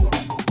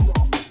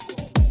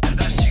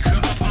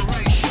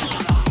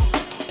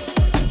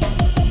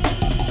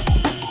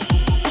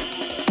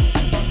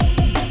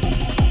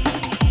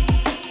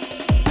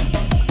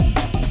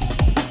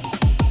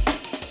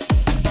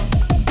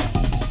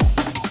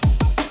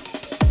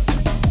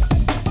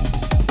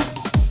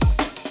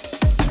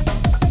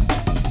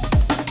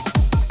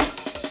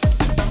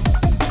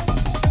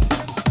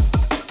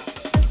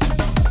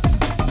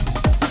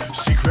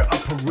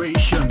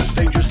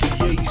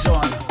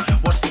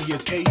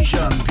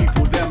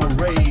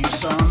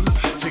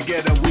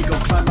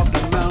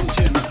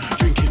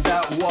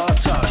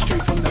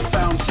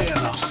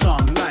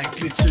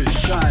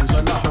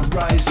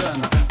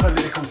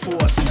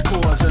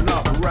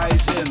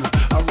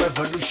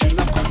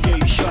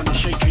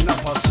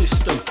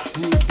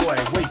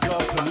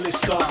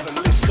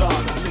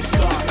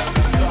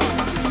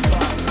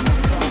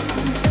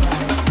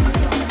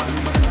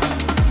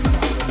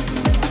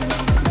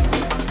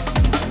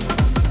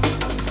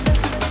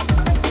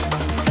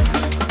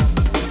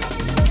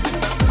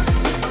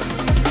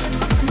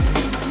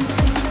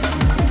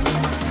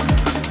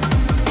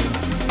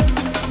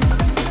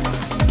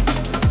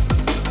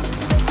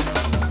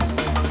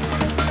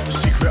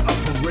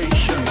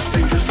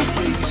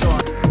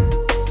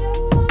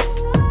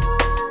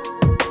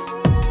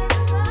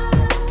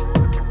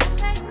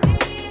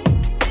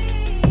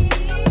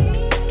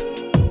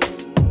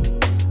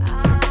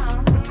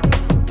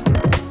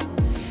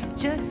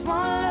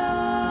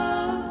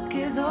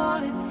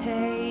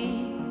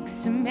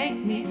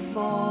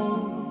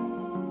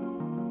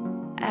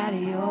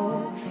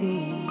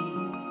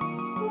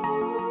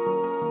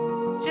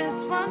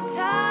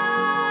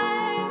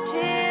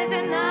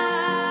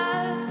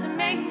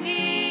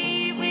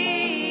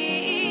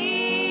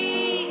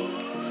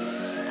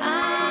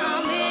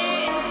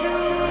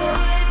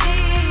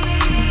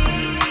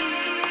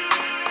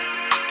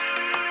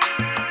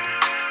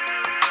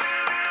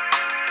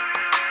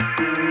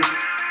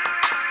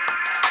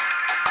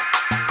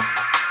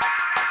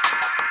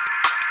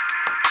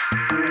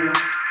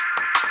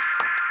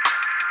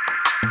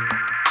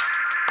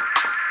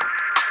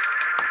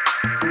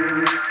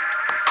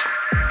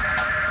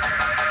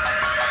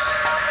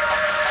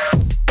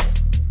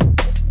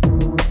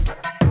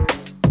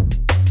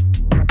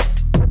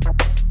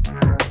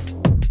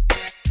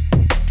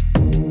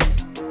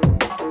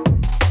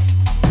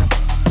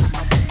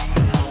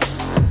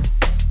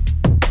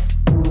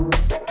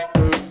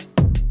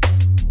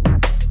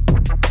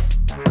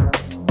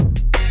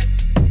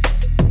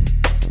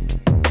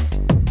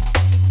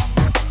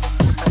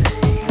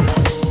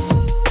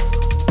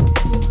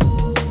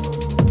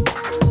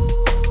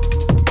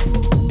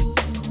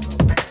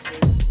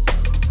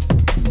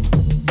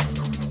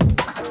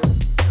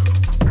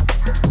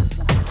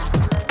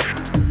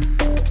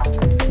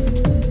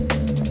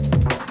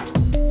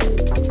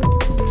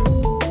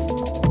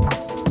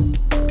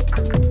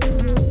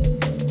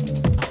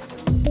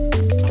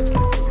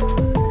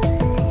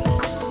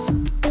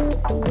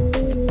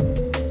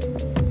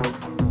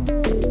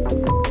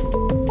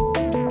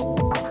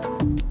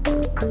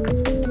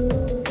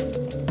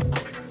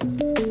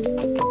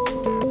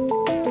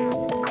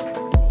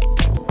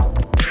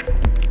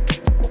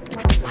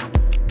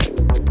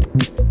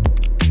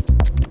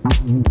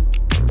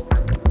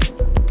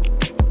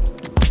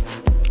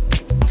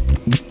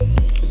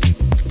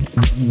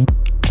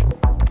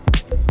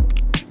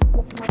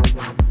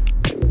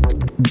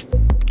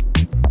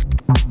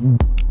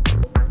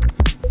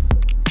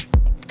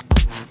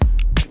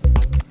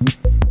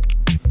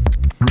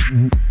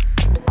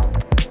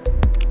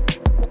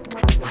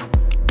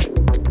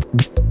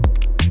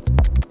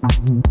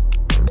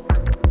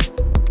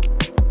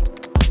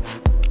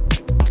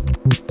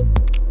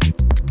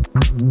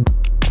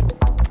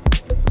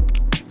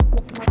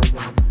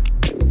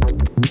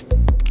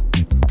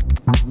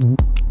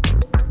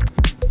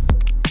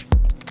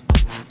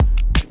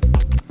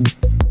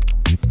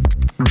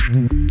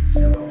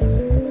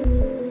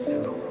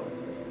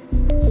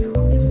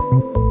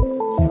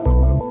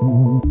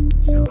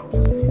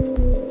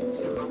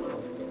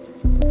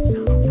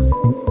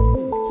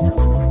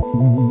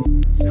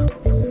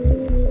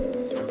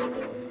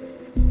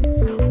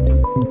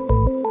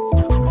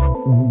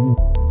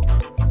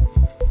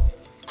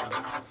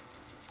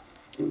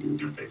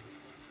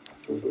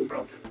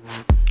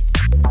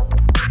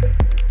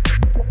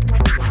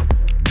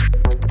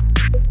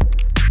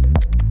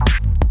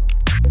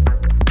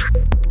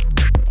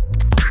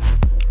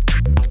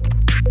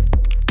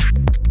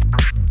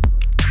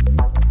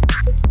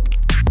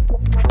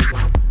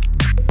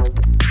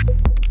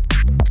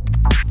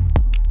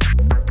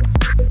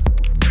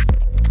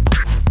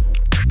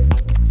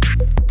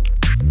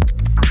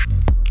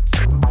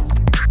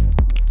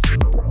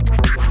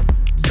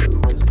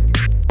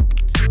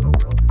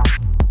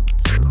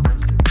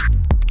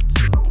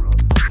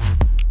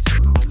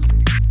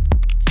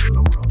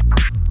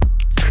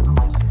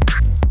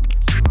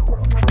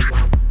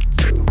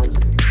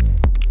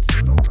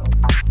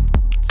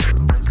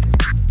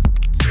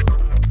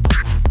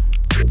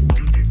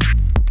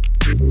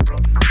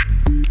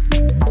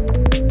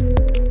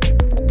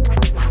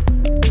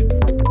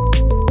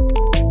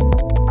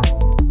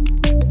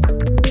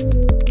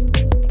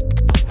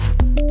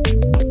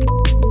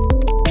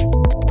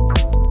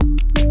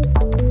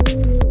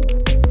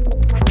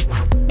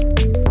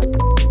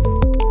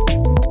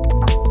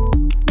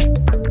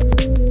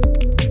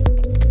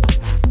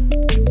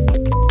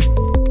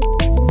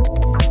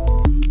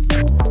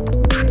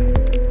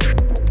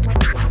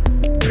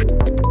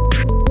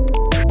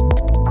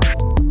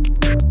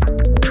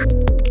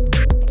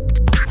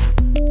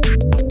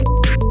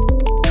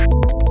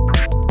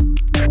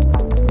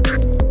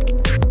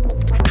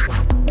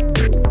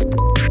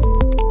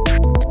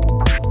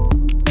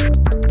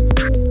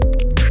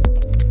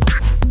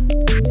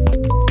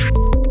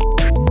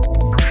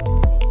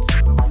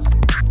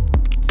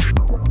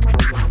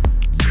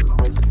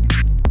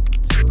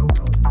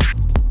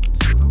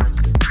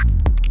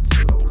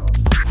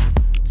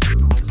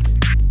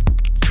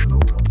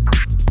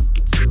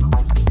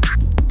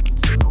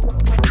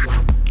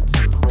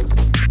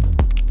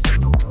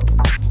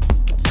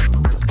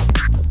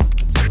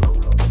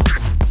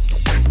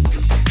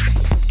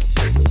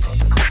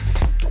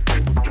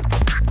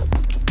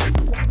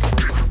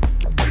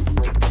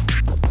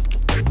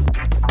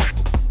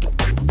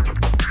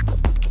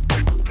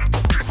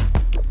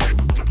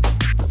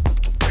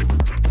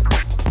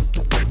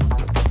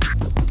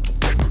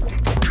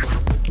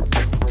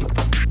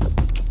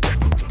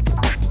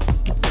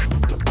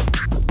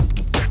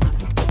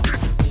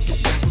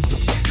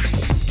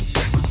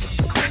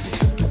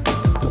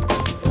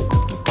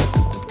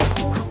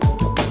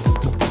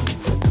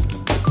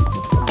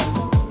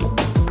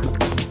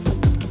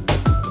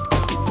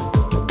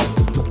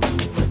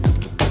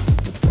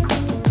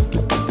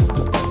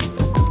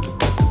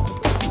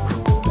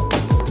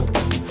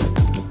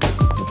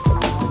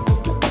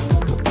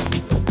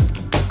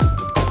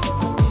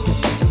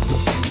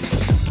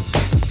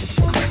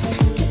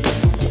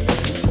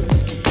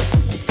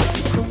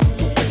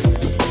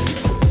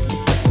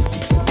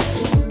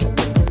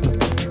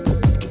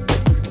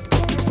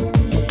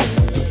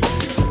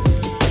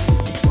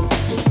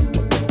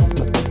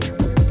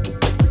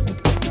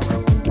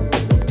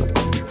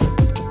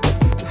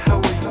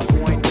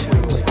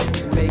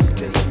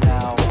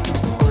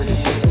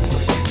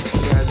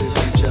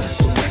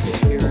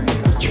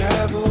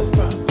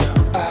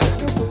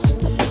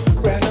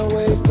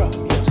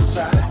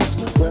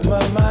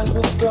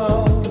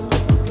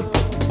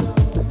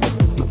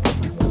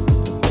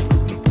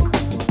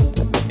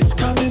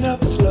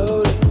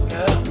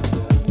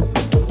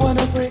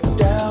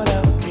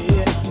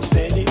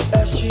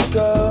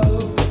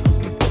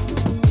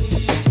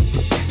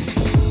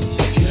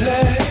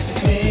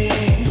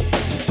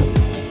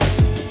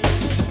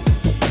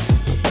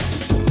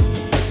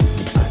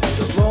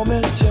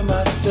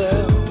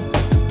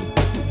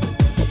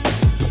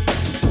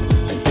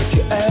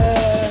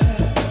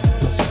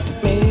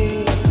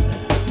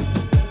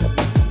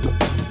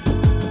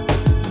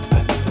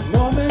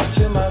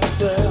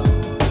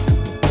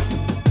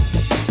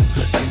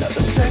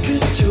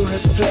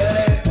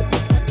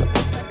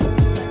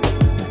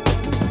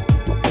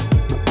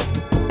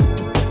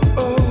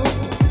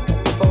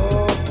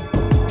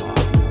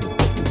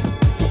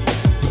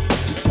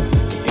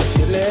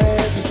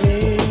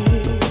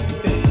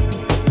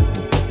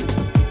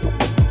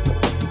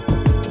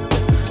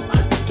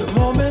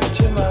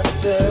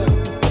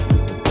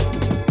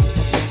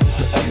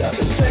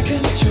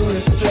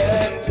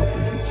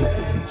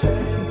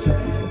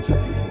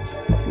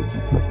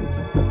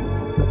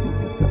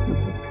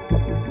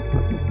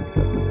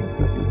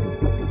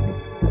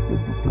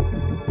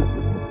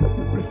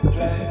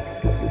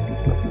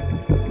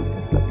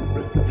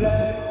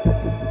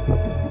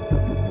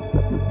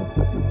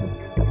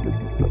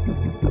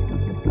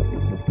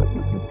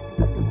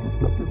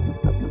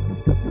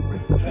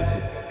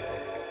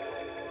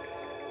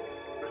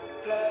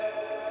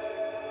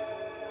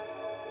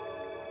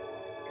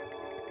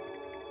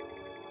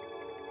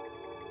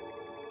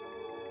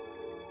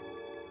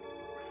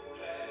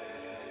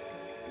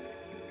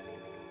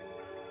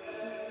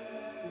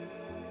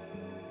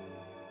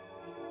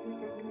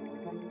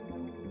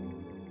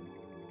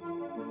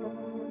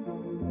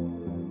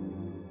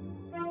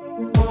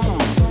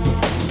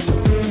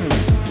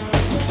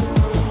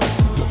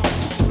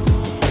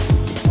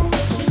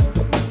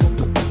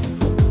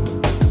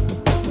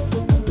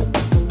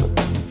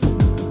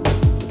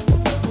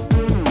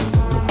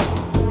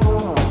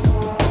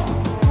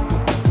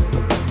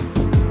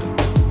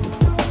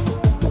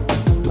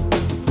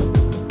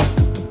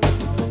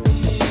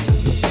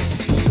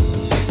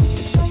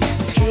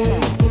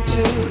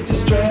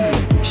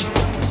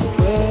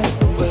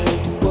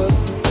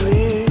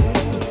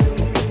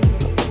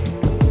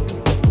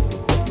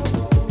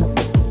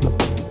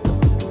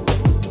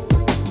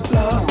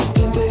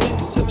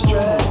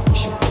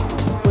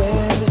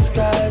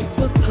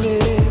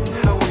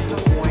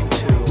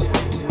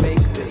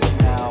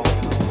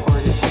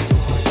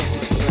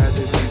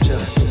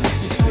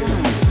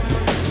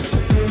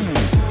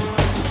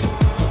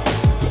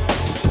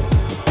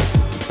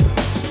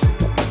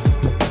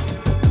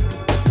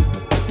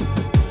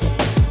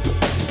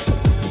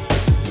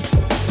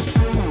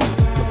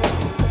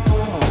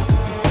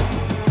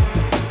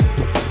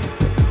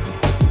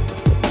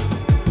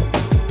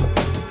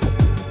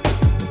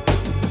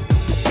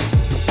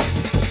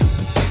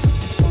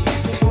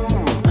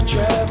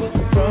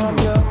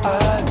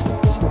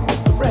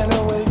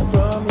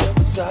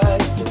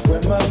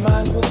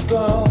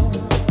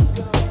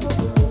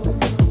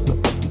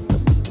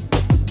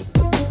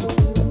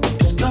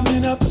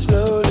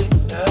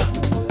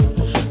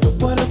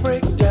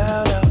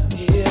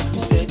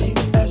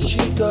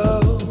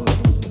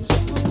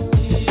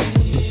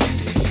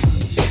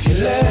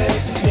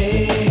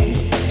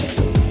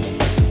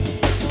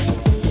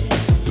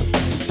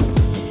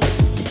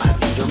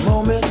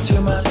 moment to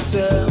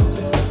myself.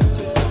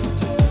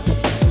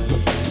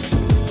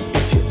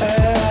 If you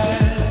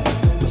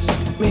ask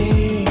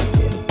me,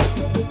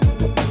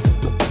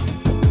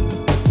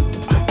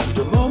 I need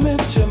a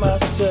moment to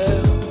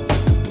myself.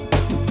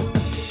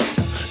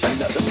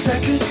 Another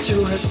second to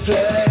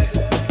reflect.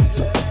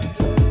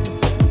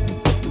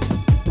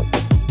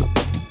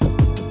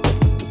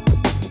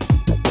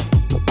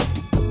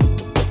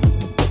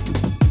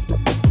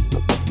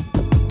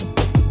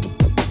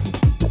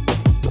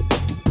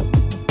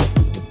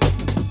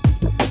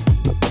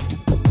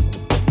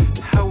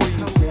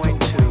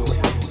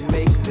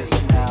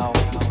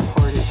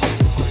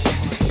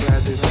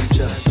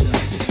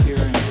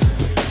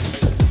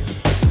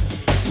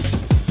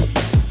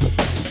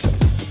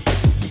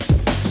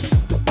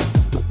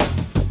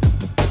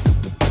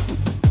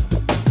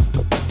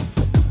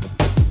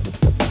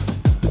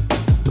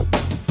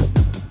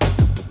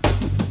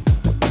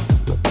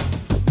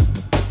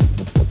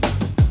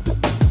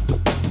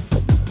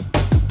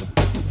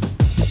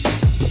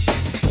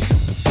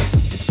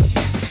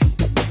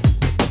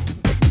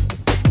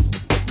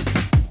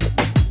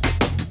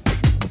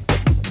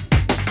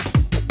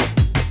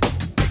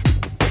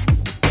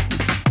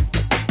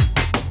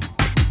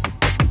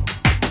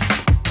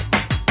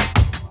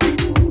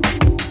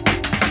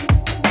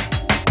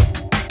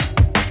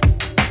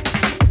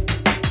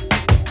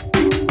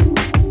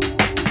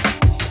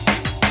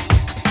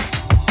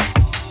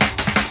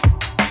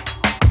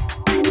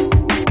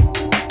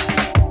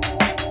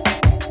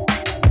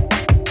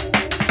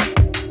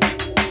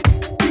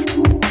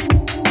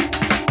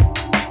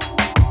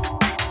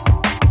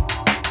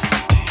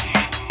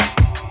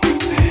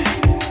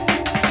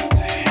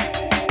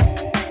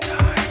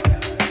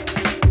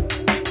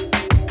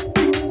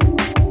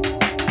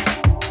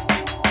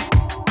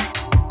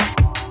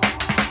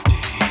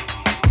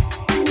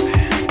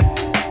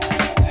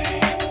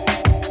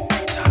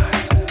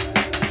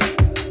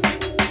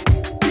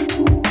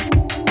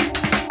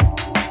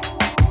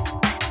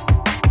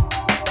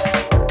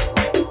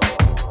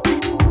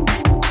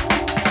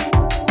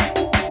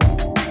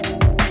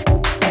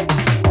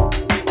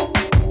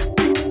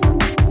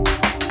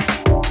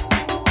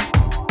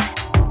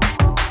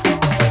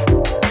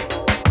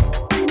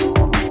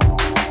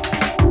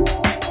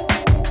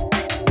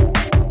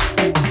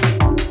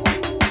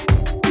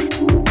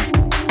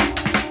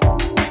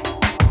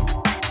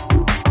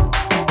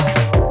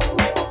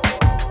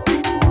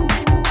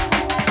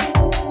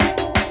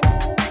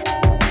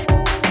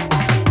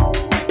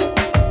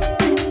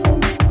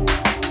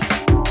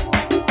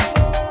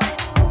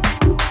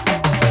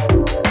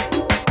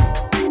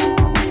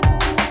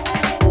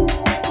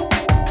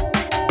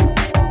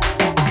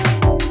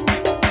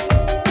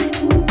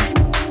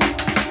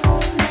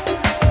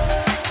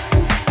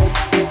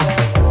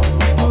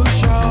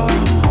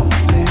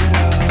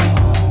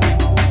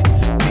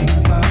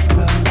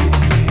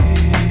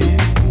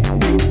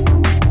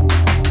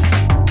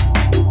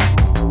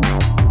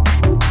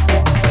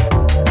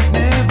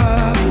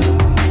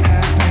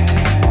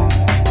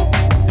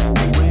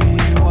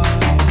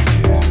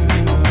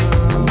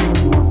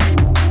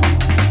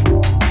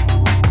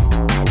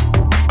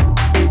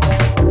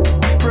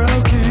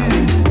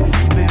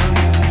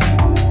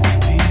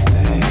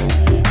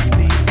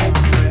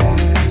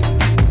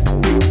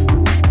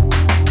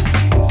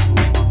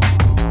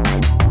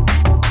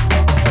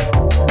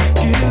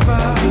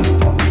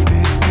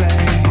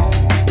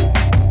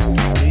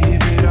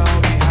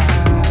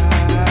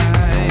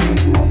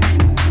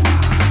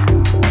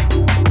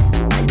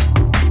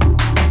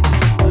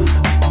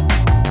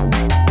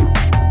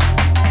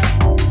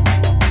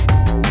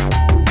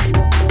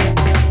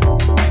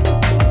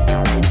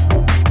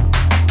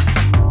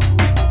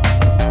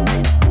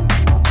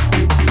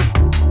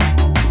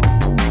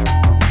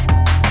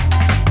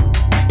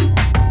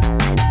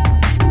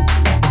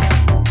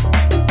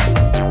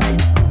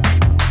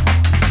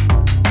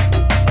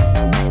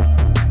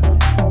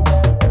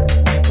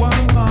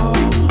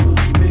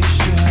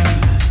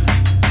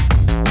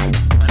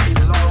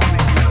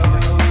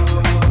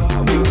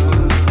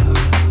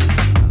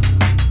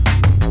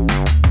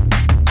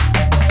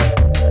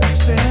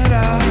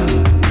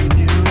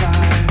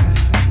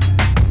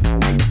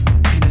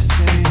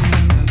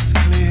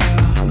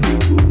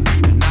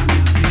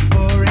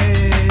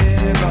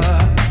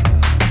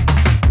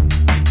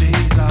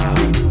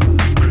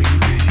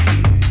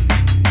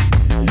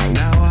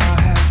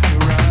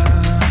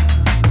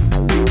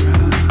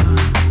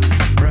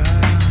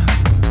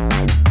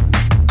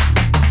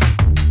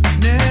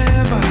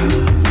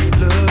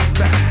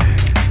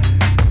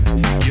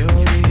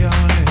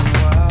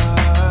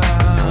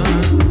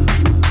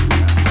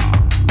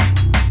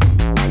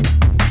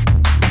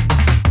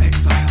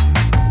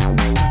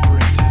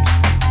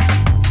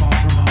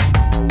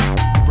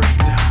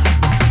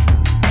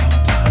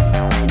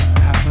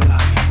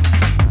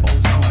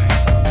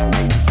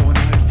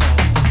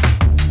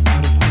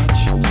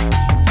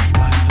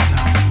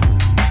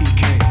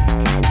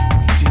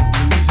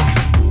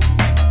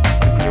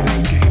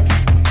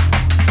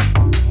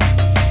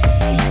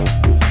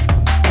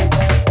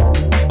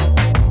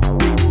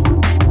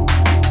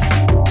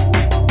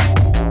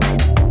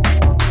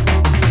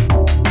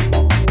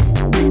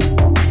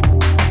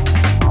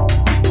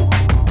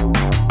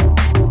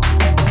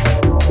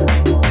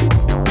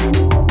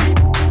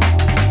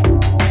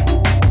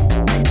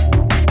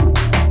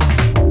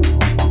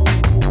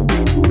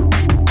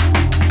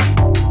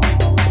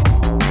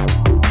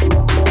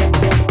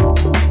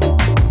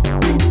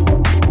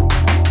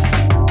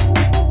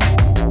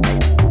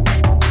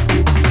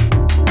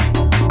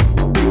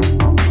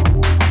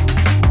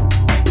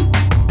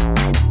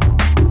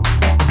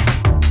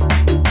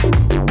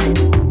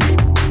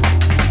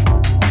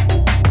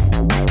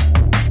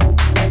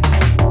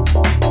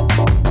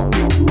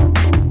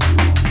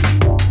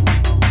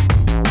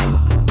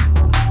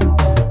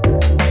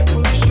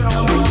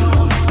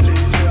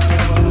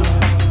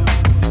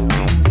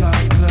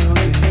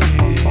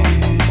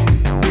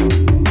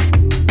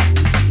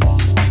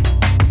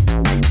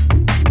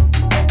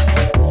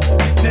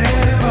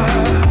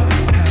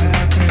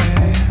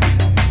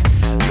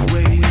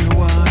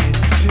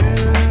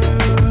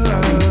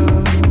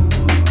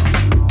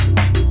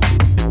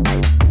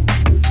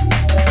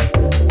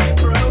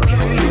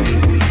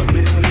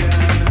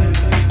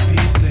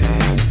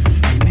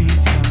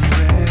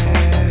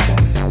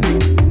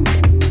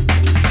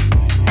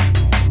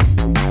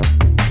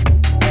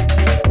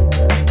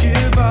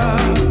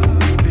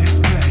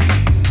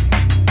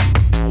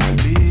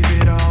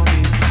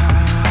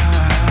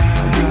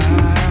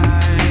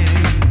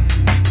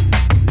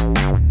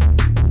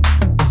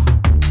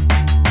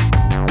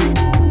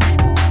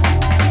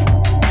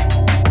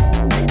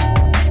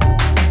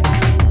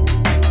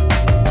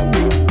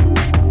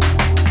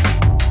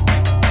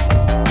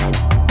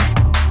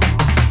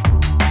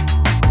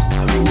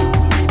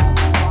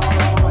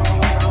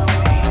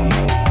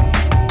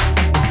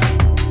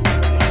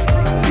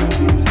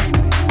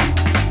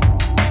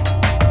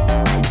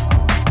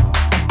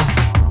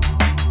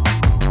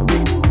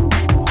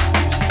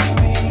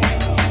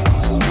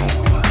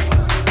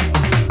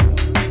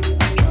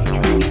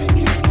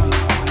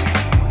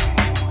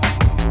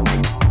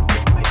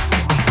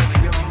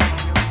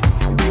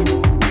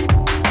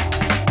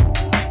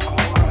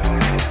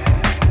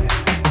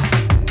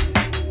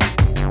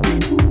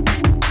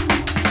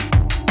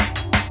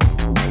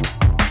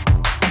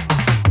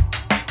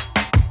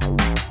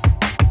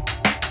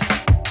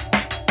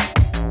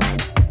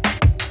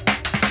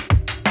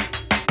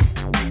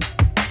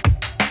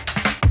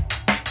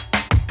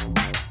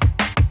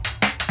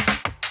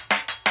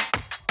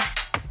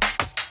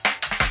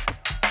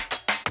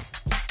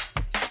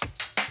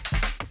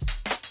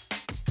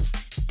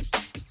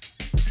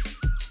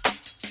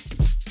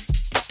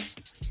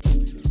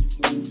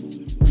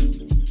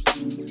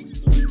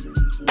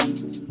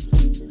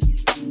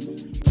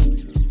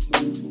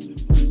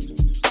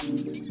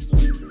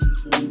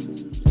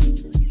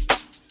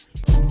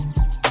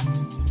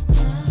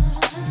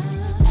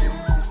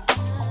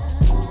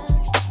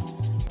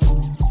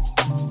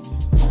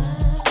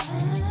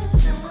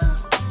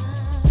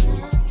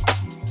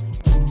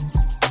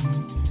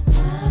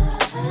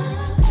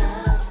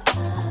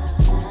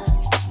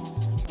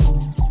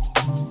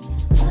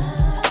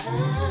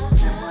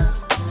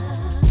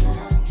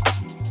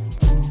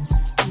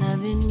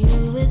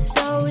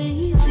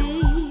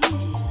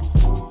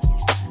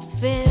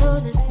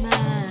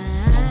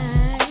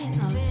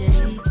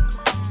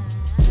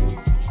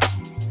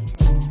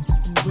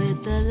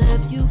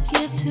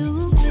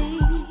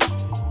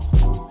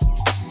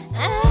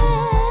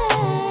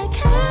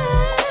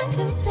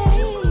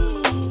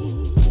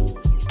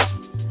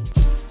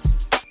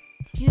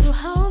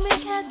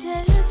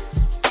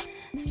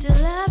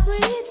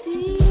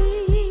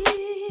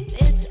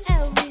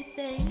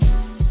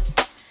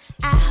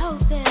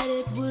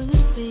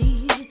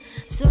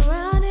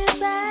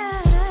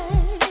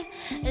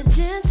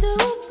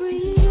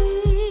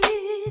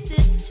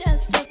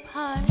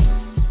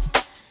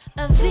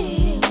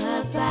 being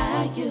loved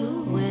by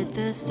you with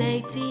the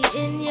safety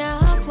in your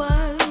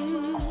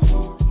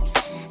words.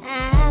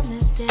 I'm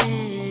lifted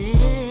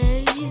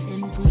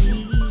and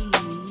breathe,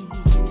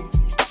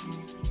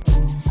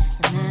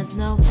 and there's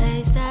no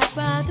place I'd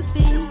rather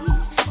be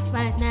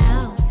right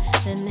now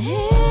than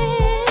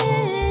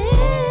here,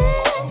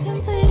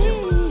 complete.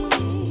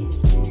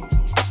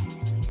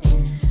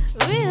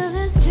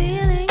 Realest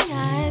feeling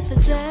I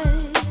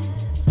possess.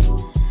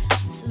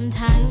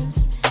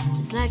 Sometimes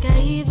it's like I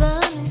even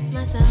lose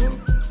myself.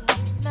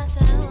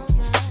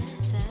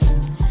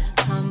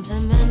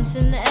 Compliments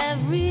in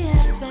every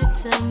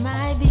aspect of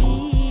my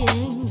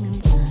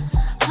being,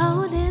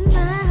 holding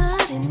my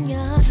heart in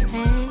your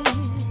hand.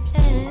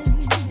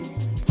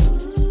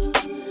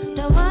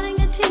 Don't wanna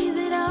get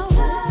cheesy though,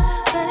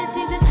 but it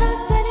seems this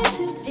heart's ready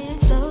to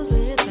explode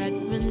with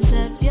fragments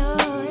of your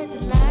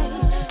delight.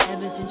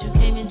 Ever since you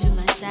came into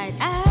my sight,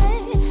 I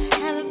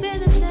haven't been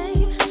the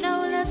same. No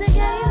one else gave a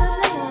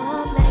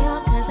play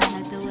on, cause I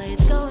like the way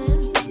it's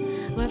going.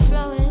 We're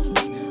flowing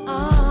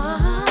on.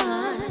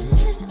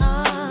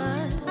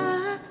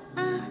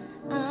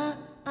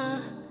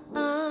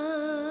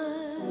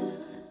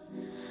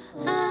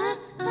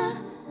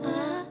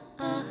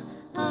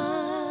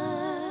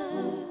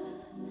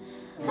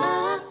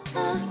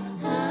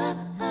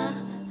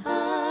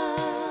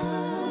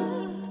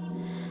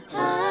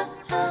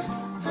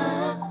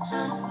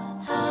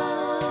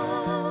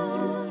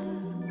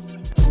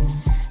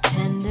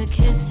 Tender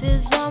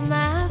kisses on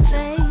my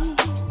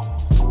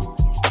face,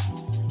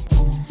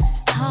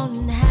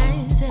 holding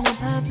hands in a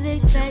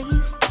public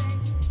place,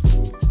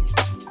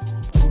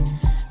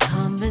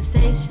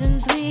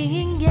 conversations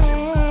we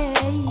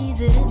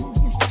engage in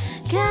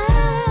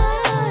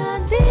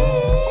can't be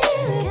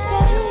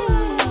replaced.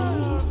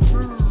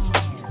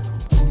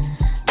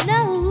 No,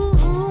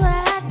 I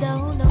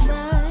don't know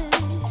much,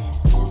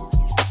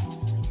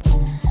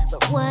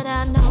 but what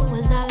I know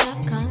is our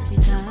love can't be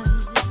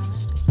touched,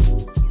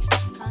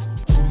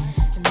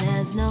 and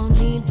there's no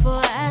need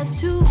for us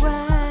to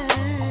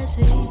rush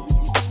this.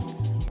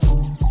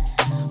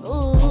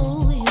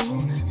 Ooh, you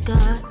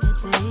got it,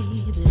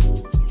 baby.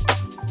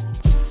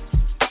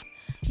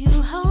 You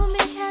hold me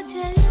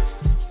captive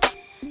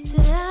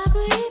till I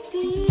breathe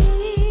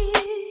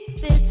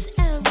deep. It's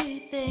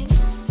everything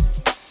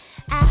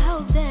I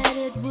hope that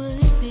it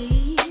would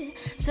be.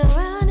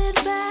 Surrounded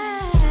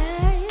by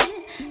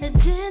a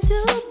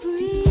gentle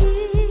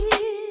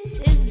breeze.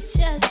 It's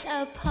just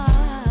a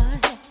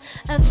part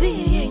of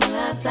being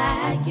loved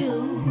by you.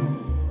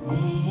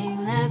 Being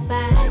loved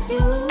by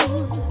you.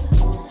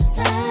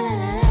 La,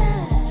 la, la,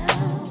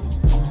 la.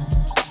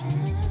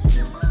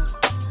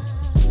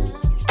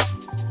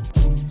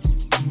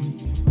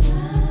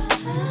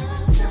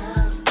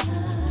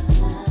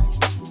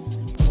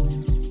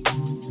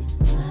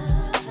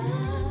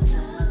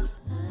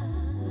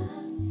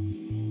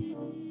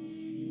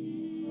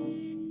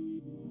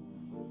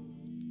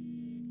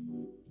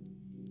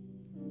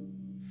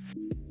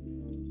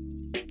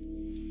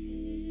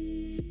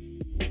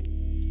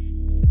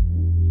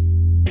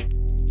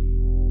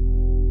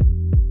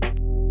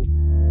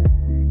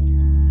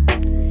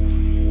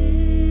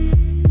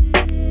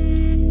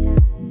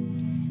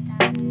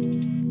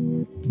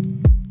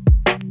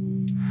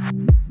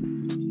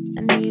 I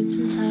need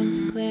some time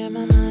to clear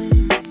my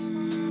mind,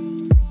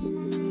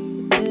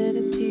 a bit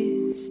of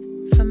peace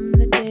from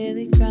the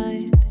daily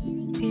grind.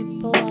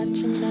 People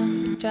watching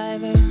out the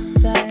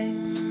driver's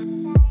side,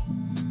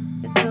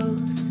 the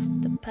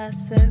ghost, the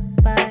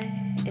passerby.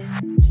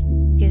 It's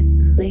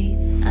getting late,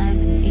 I'm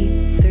an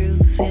eat through,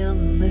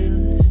 feeling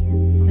loose,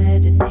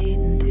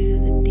 meditating to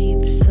the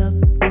deep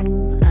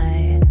sub-boom.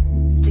 I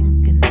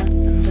think of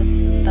nothing but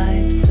the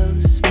vibe so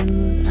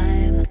smooth.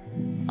 I'm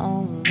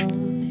all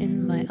alone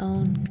in my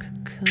own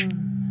cocoon.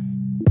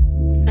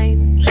 Night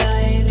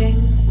driving,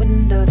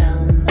 window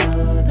down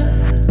low, the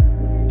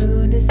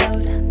moon is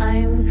out,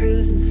 I'm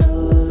cruising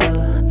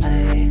solo.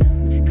 I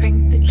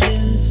crank the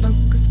tune,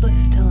 smoke a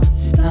spliff till it's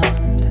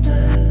stoned.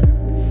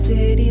 The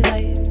city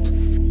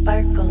lights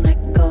sparkle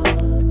like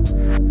gold.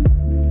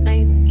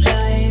 Night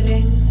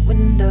driving,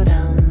 window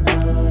down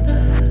low,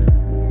 the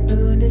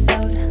moon is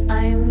out,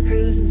 I'm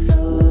cruising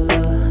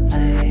solo.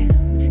 I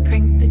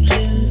crank the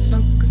tune,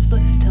 smoke a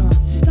spliff till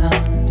it's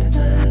stoned.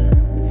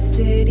 The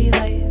city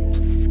lights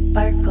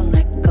sparkle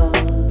like gold.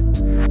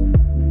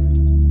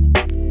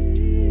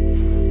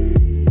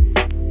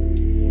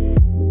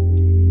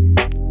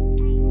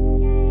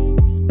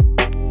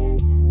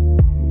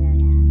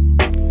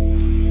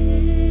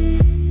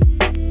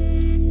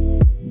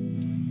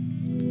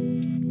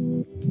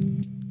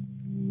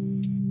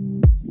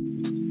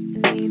 I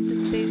need the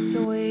space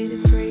away to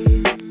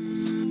breathe.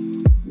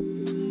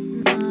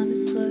 An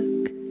honest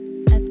look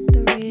at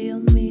the real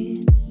me.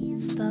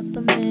 Stop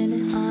a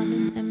minute on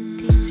an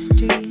empty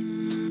street.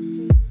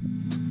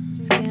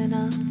 Scan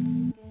up.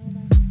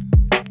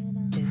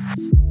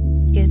 It's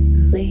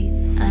getting late.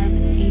 I'm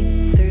an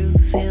eat through,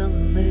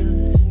 feeling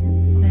loose.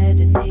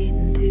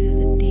 Meditating to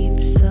the deep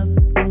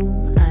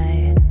sub-boom.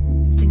 I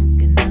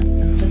think of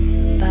nothing but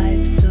the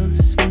vibe so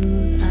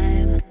smooth.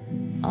 I'm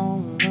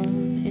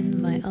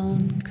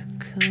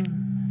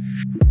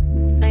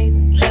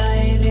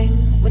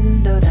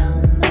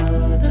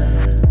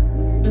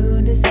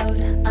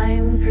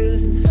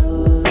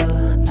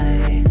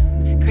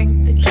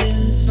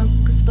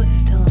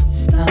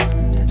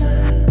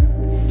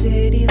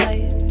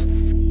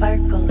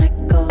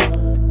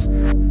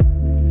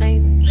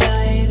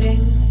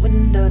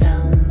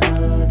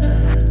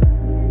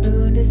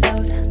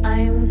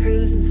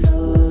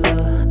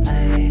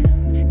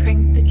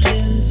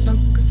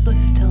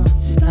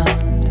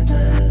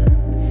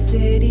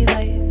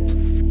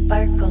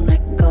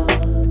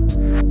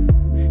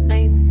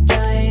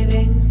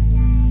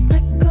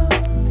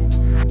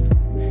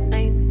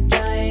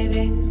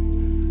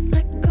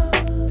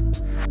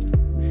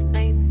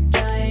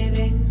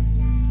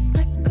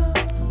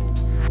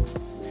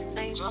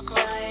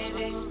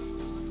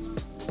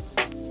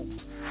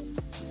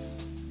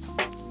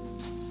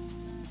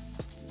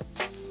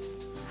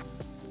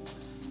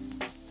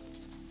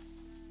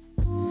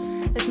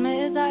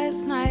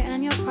it's night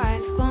and your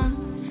pride's gone.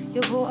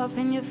 You're caught up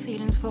in your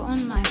feelings, put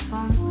on my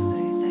song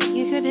so that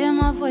you could hear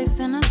my voice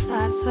in a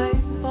sad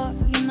tone. But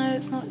you know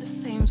it's not the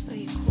same, so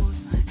you called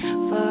my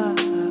phone.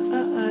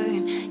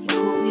 You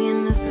caught me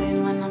in the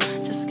zone when I'm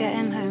just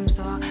getting home,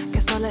 so I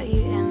guess I'll let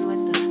you in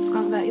with the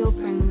skunk that you'll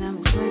bring. Then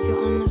we'll smoke it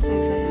on the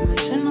sofa.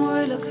 Emotional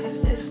roller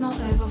coaster, it's not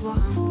over, but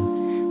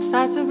I'm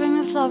sad to bring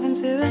this love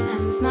into an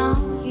end now.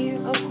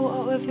 You are caught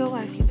up with your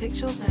wife, you picked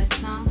your bed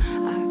now.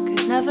 I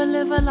could never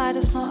live a lie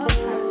that's not a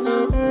fact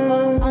now,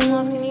 but I'm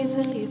asking you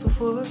to leave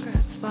before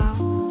regrets bow.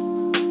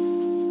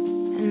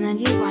 And then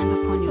you wind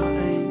up on your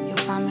own. Your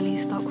family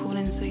start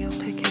calling, so you're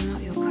picking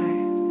up your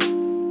coat.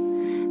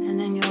 And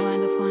then you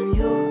wind up on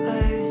your own.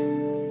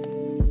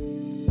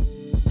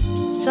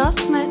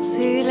 Just met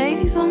two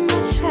ladies on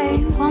the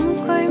train. One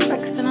was going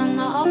Brixton and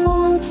the other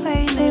one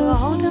Spain. They were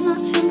holding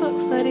matching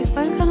books, so they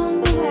spoke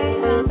along the way.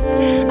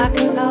 And I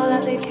can tell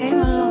that they came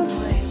a long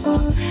way,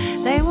 but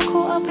they were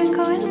caught up in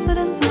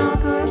coincidence and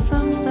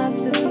algorithms.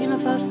 As if the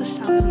universe was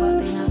shouting, but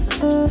they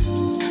never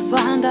listened. So I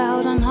hand her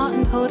held on heart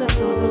and told her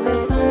feel the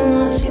rhythm.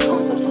 Now she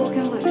can't stop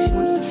talking work, she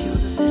wants to feel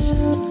the vision.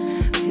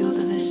 Feel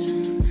the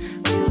vision,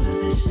 feel the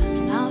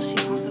vision. Now she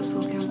can't stop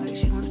talking work,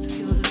 she wants to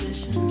feel the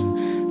vision.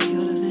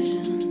 Feel the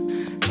vision,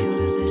 feel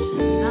the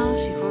vision. Now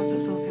she can't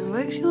stop talking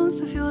work, she wants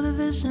to feel the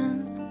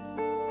vision.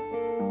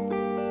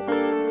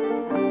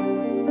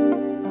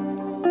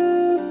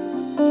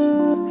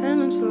 And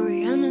I'm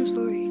sorry, and I'm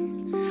sorry.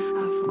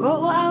 I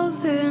forgot what I was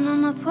doing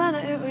and I swear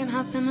that it won't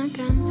happen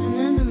again. And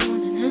in the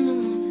morning,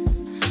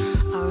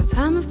 I'll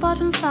return with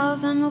button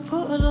flowers and we'll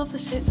put all of the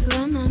shit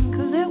to an end.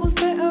 Cause it was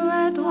bitter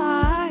red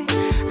wine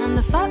and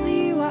the fact that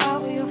you were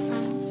out with your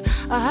friends.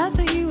 I heard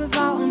that you was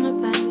out on the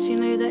bench. You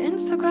know the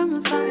Instagram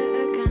was at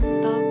it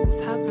again. Double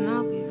tap and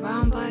I'll be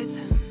round by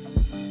 10.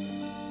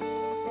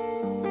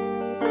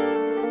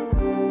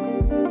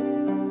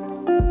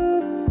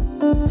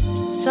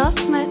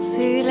 Just met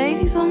two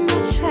ladies on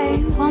the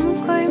train. One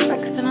was going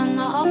Brixton and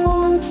the other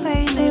one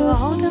Spain. They were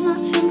holding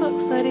matching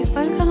books, so they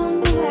spoke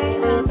along the way.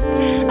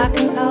 And I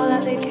can tell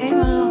that they came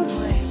a long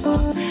way,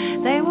 but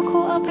they were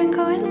caught up in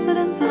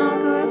coincidence and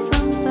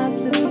algorithms.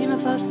 As if the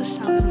universe was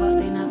shouting, but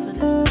they never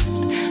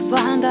listened. So I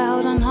hand her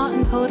held on heart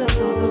and told her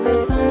feel the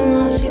rhythm.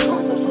 Now she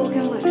can't stop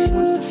talking work, she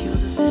wants to feel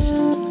the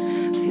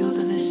vision. Feel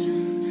the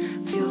vision,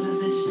 feel the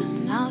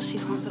vision. Now she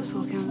can't stop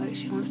talking work,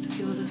 she wants to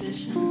feel the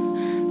vision.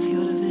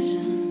 Feel the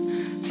vision.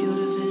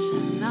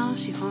 Now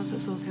she can't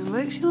stop talking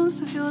work, she wants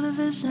to feel the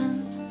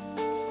vision.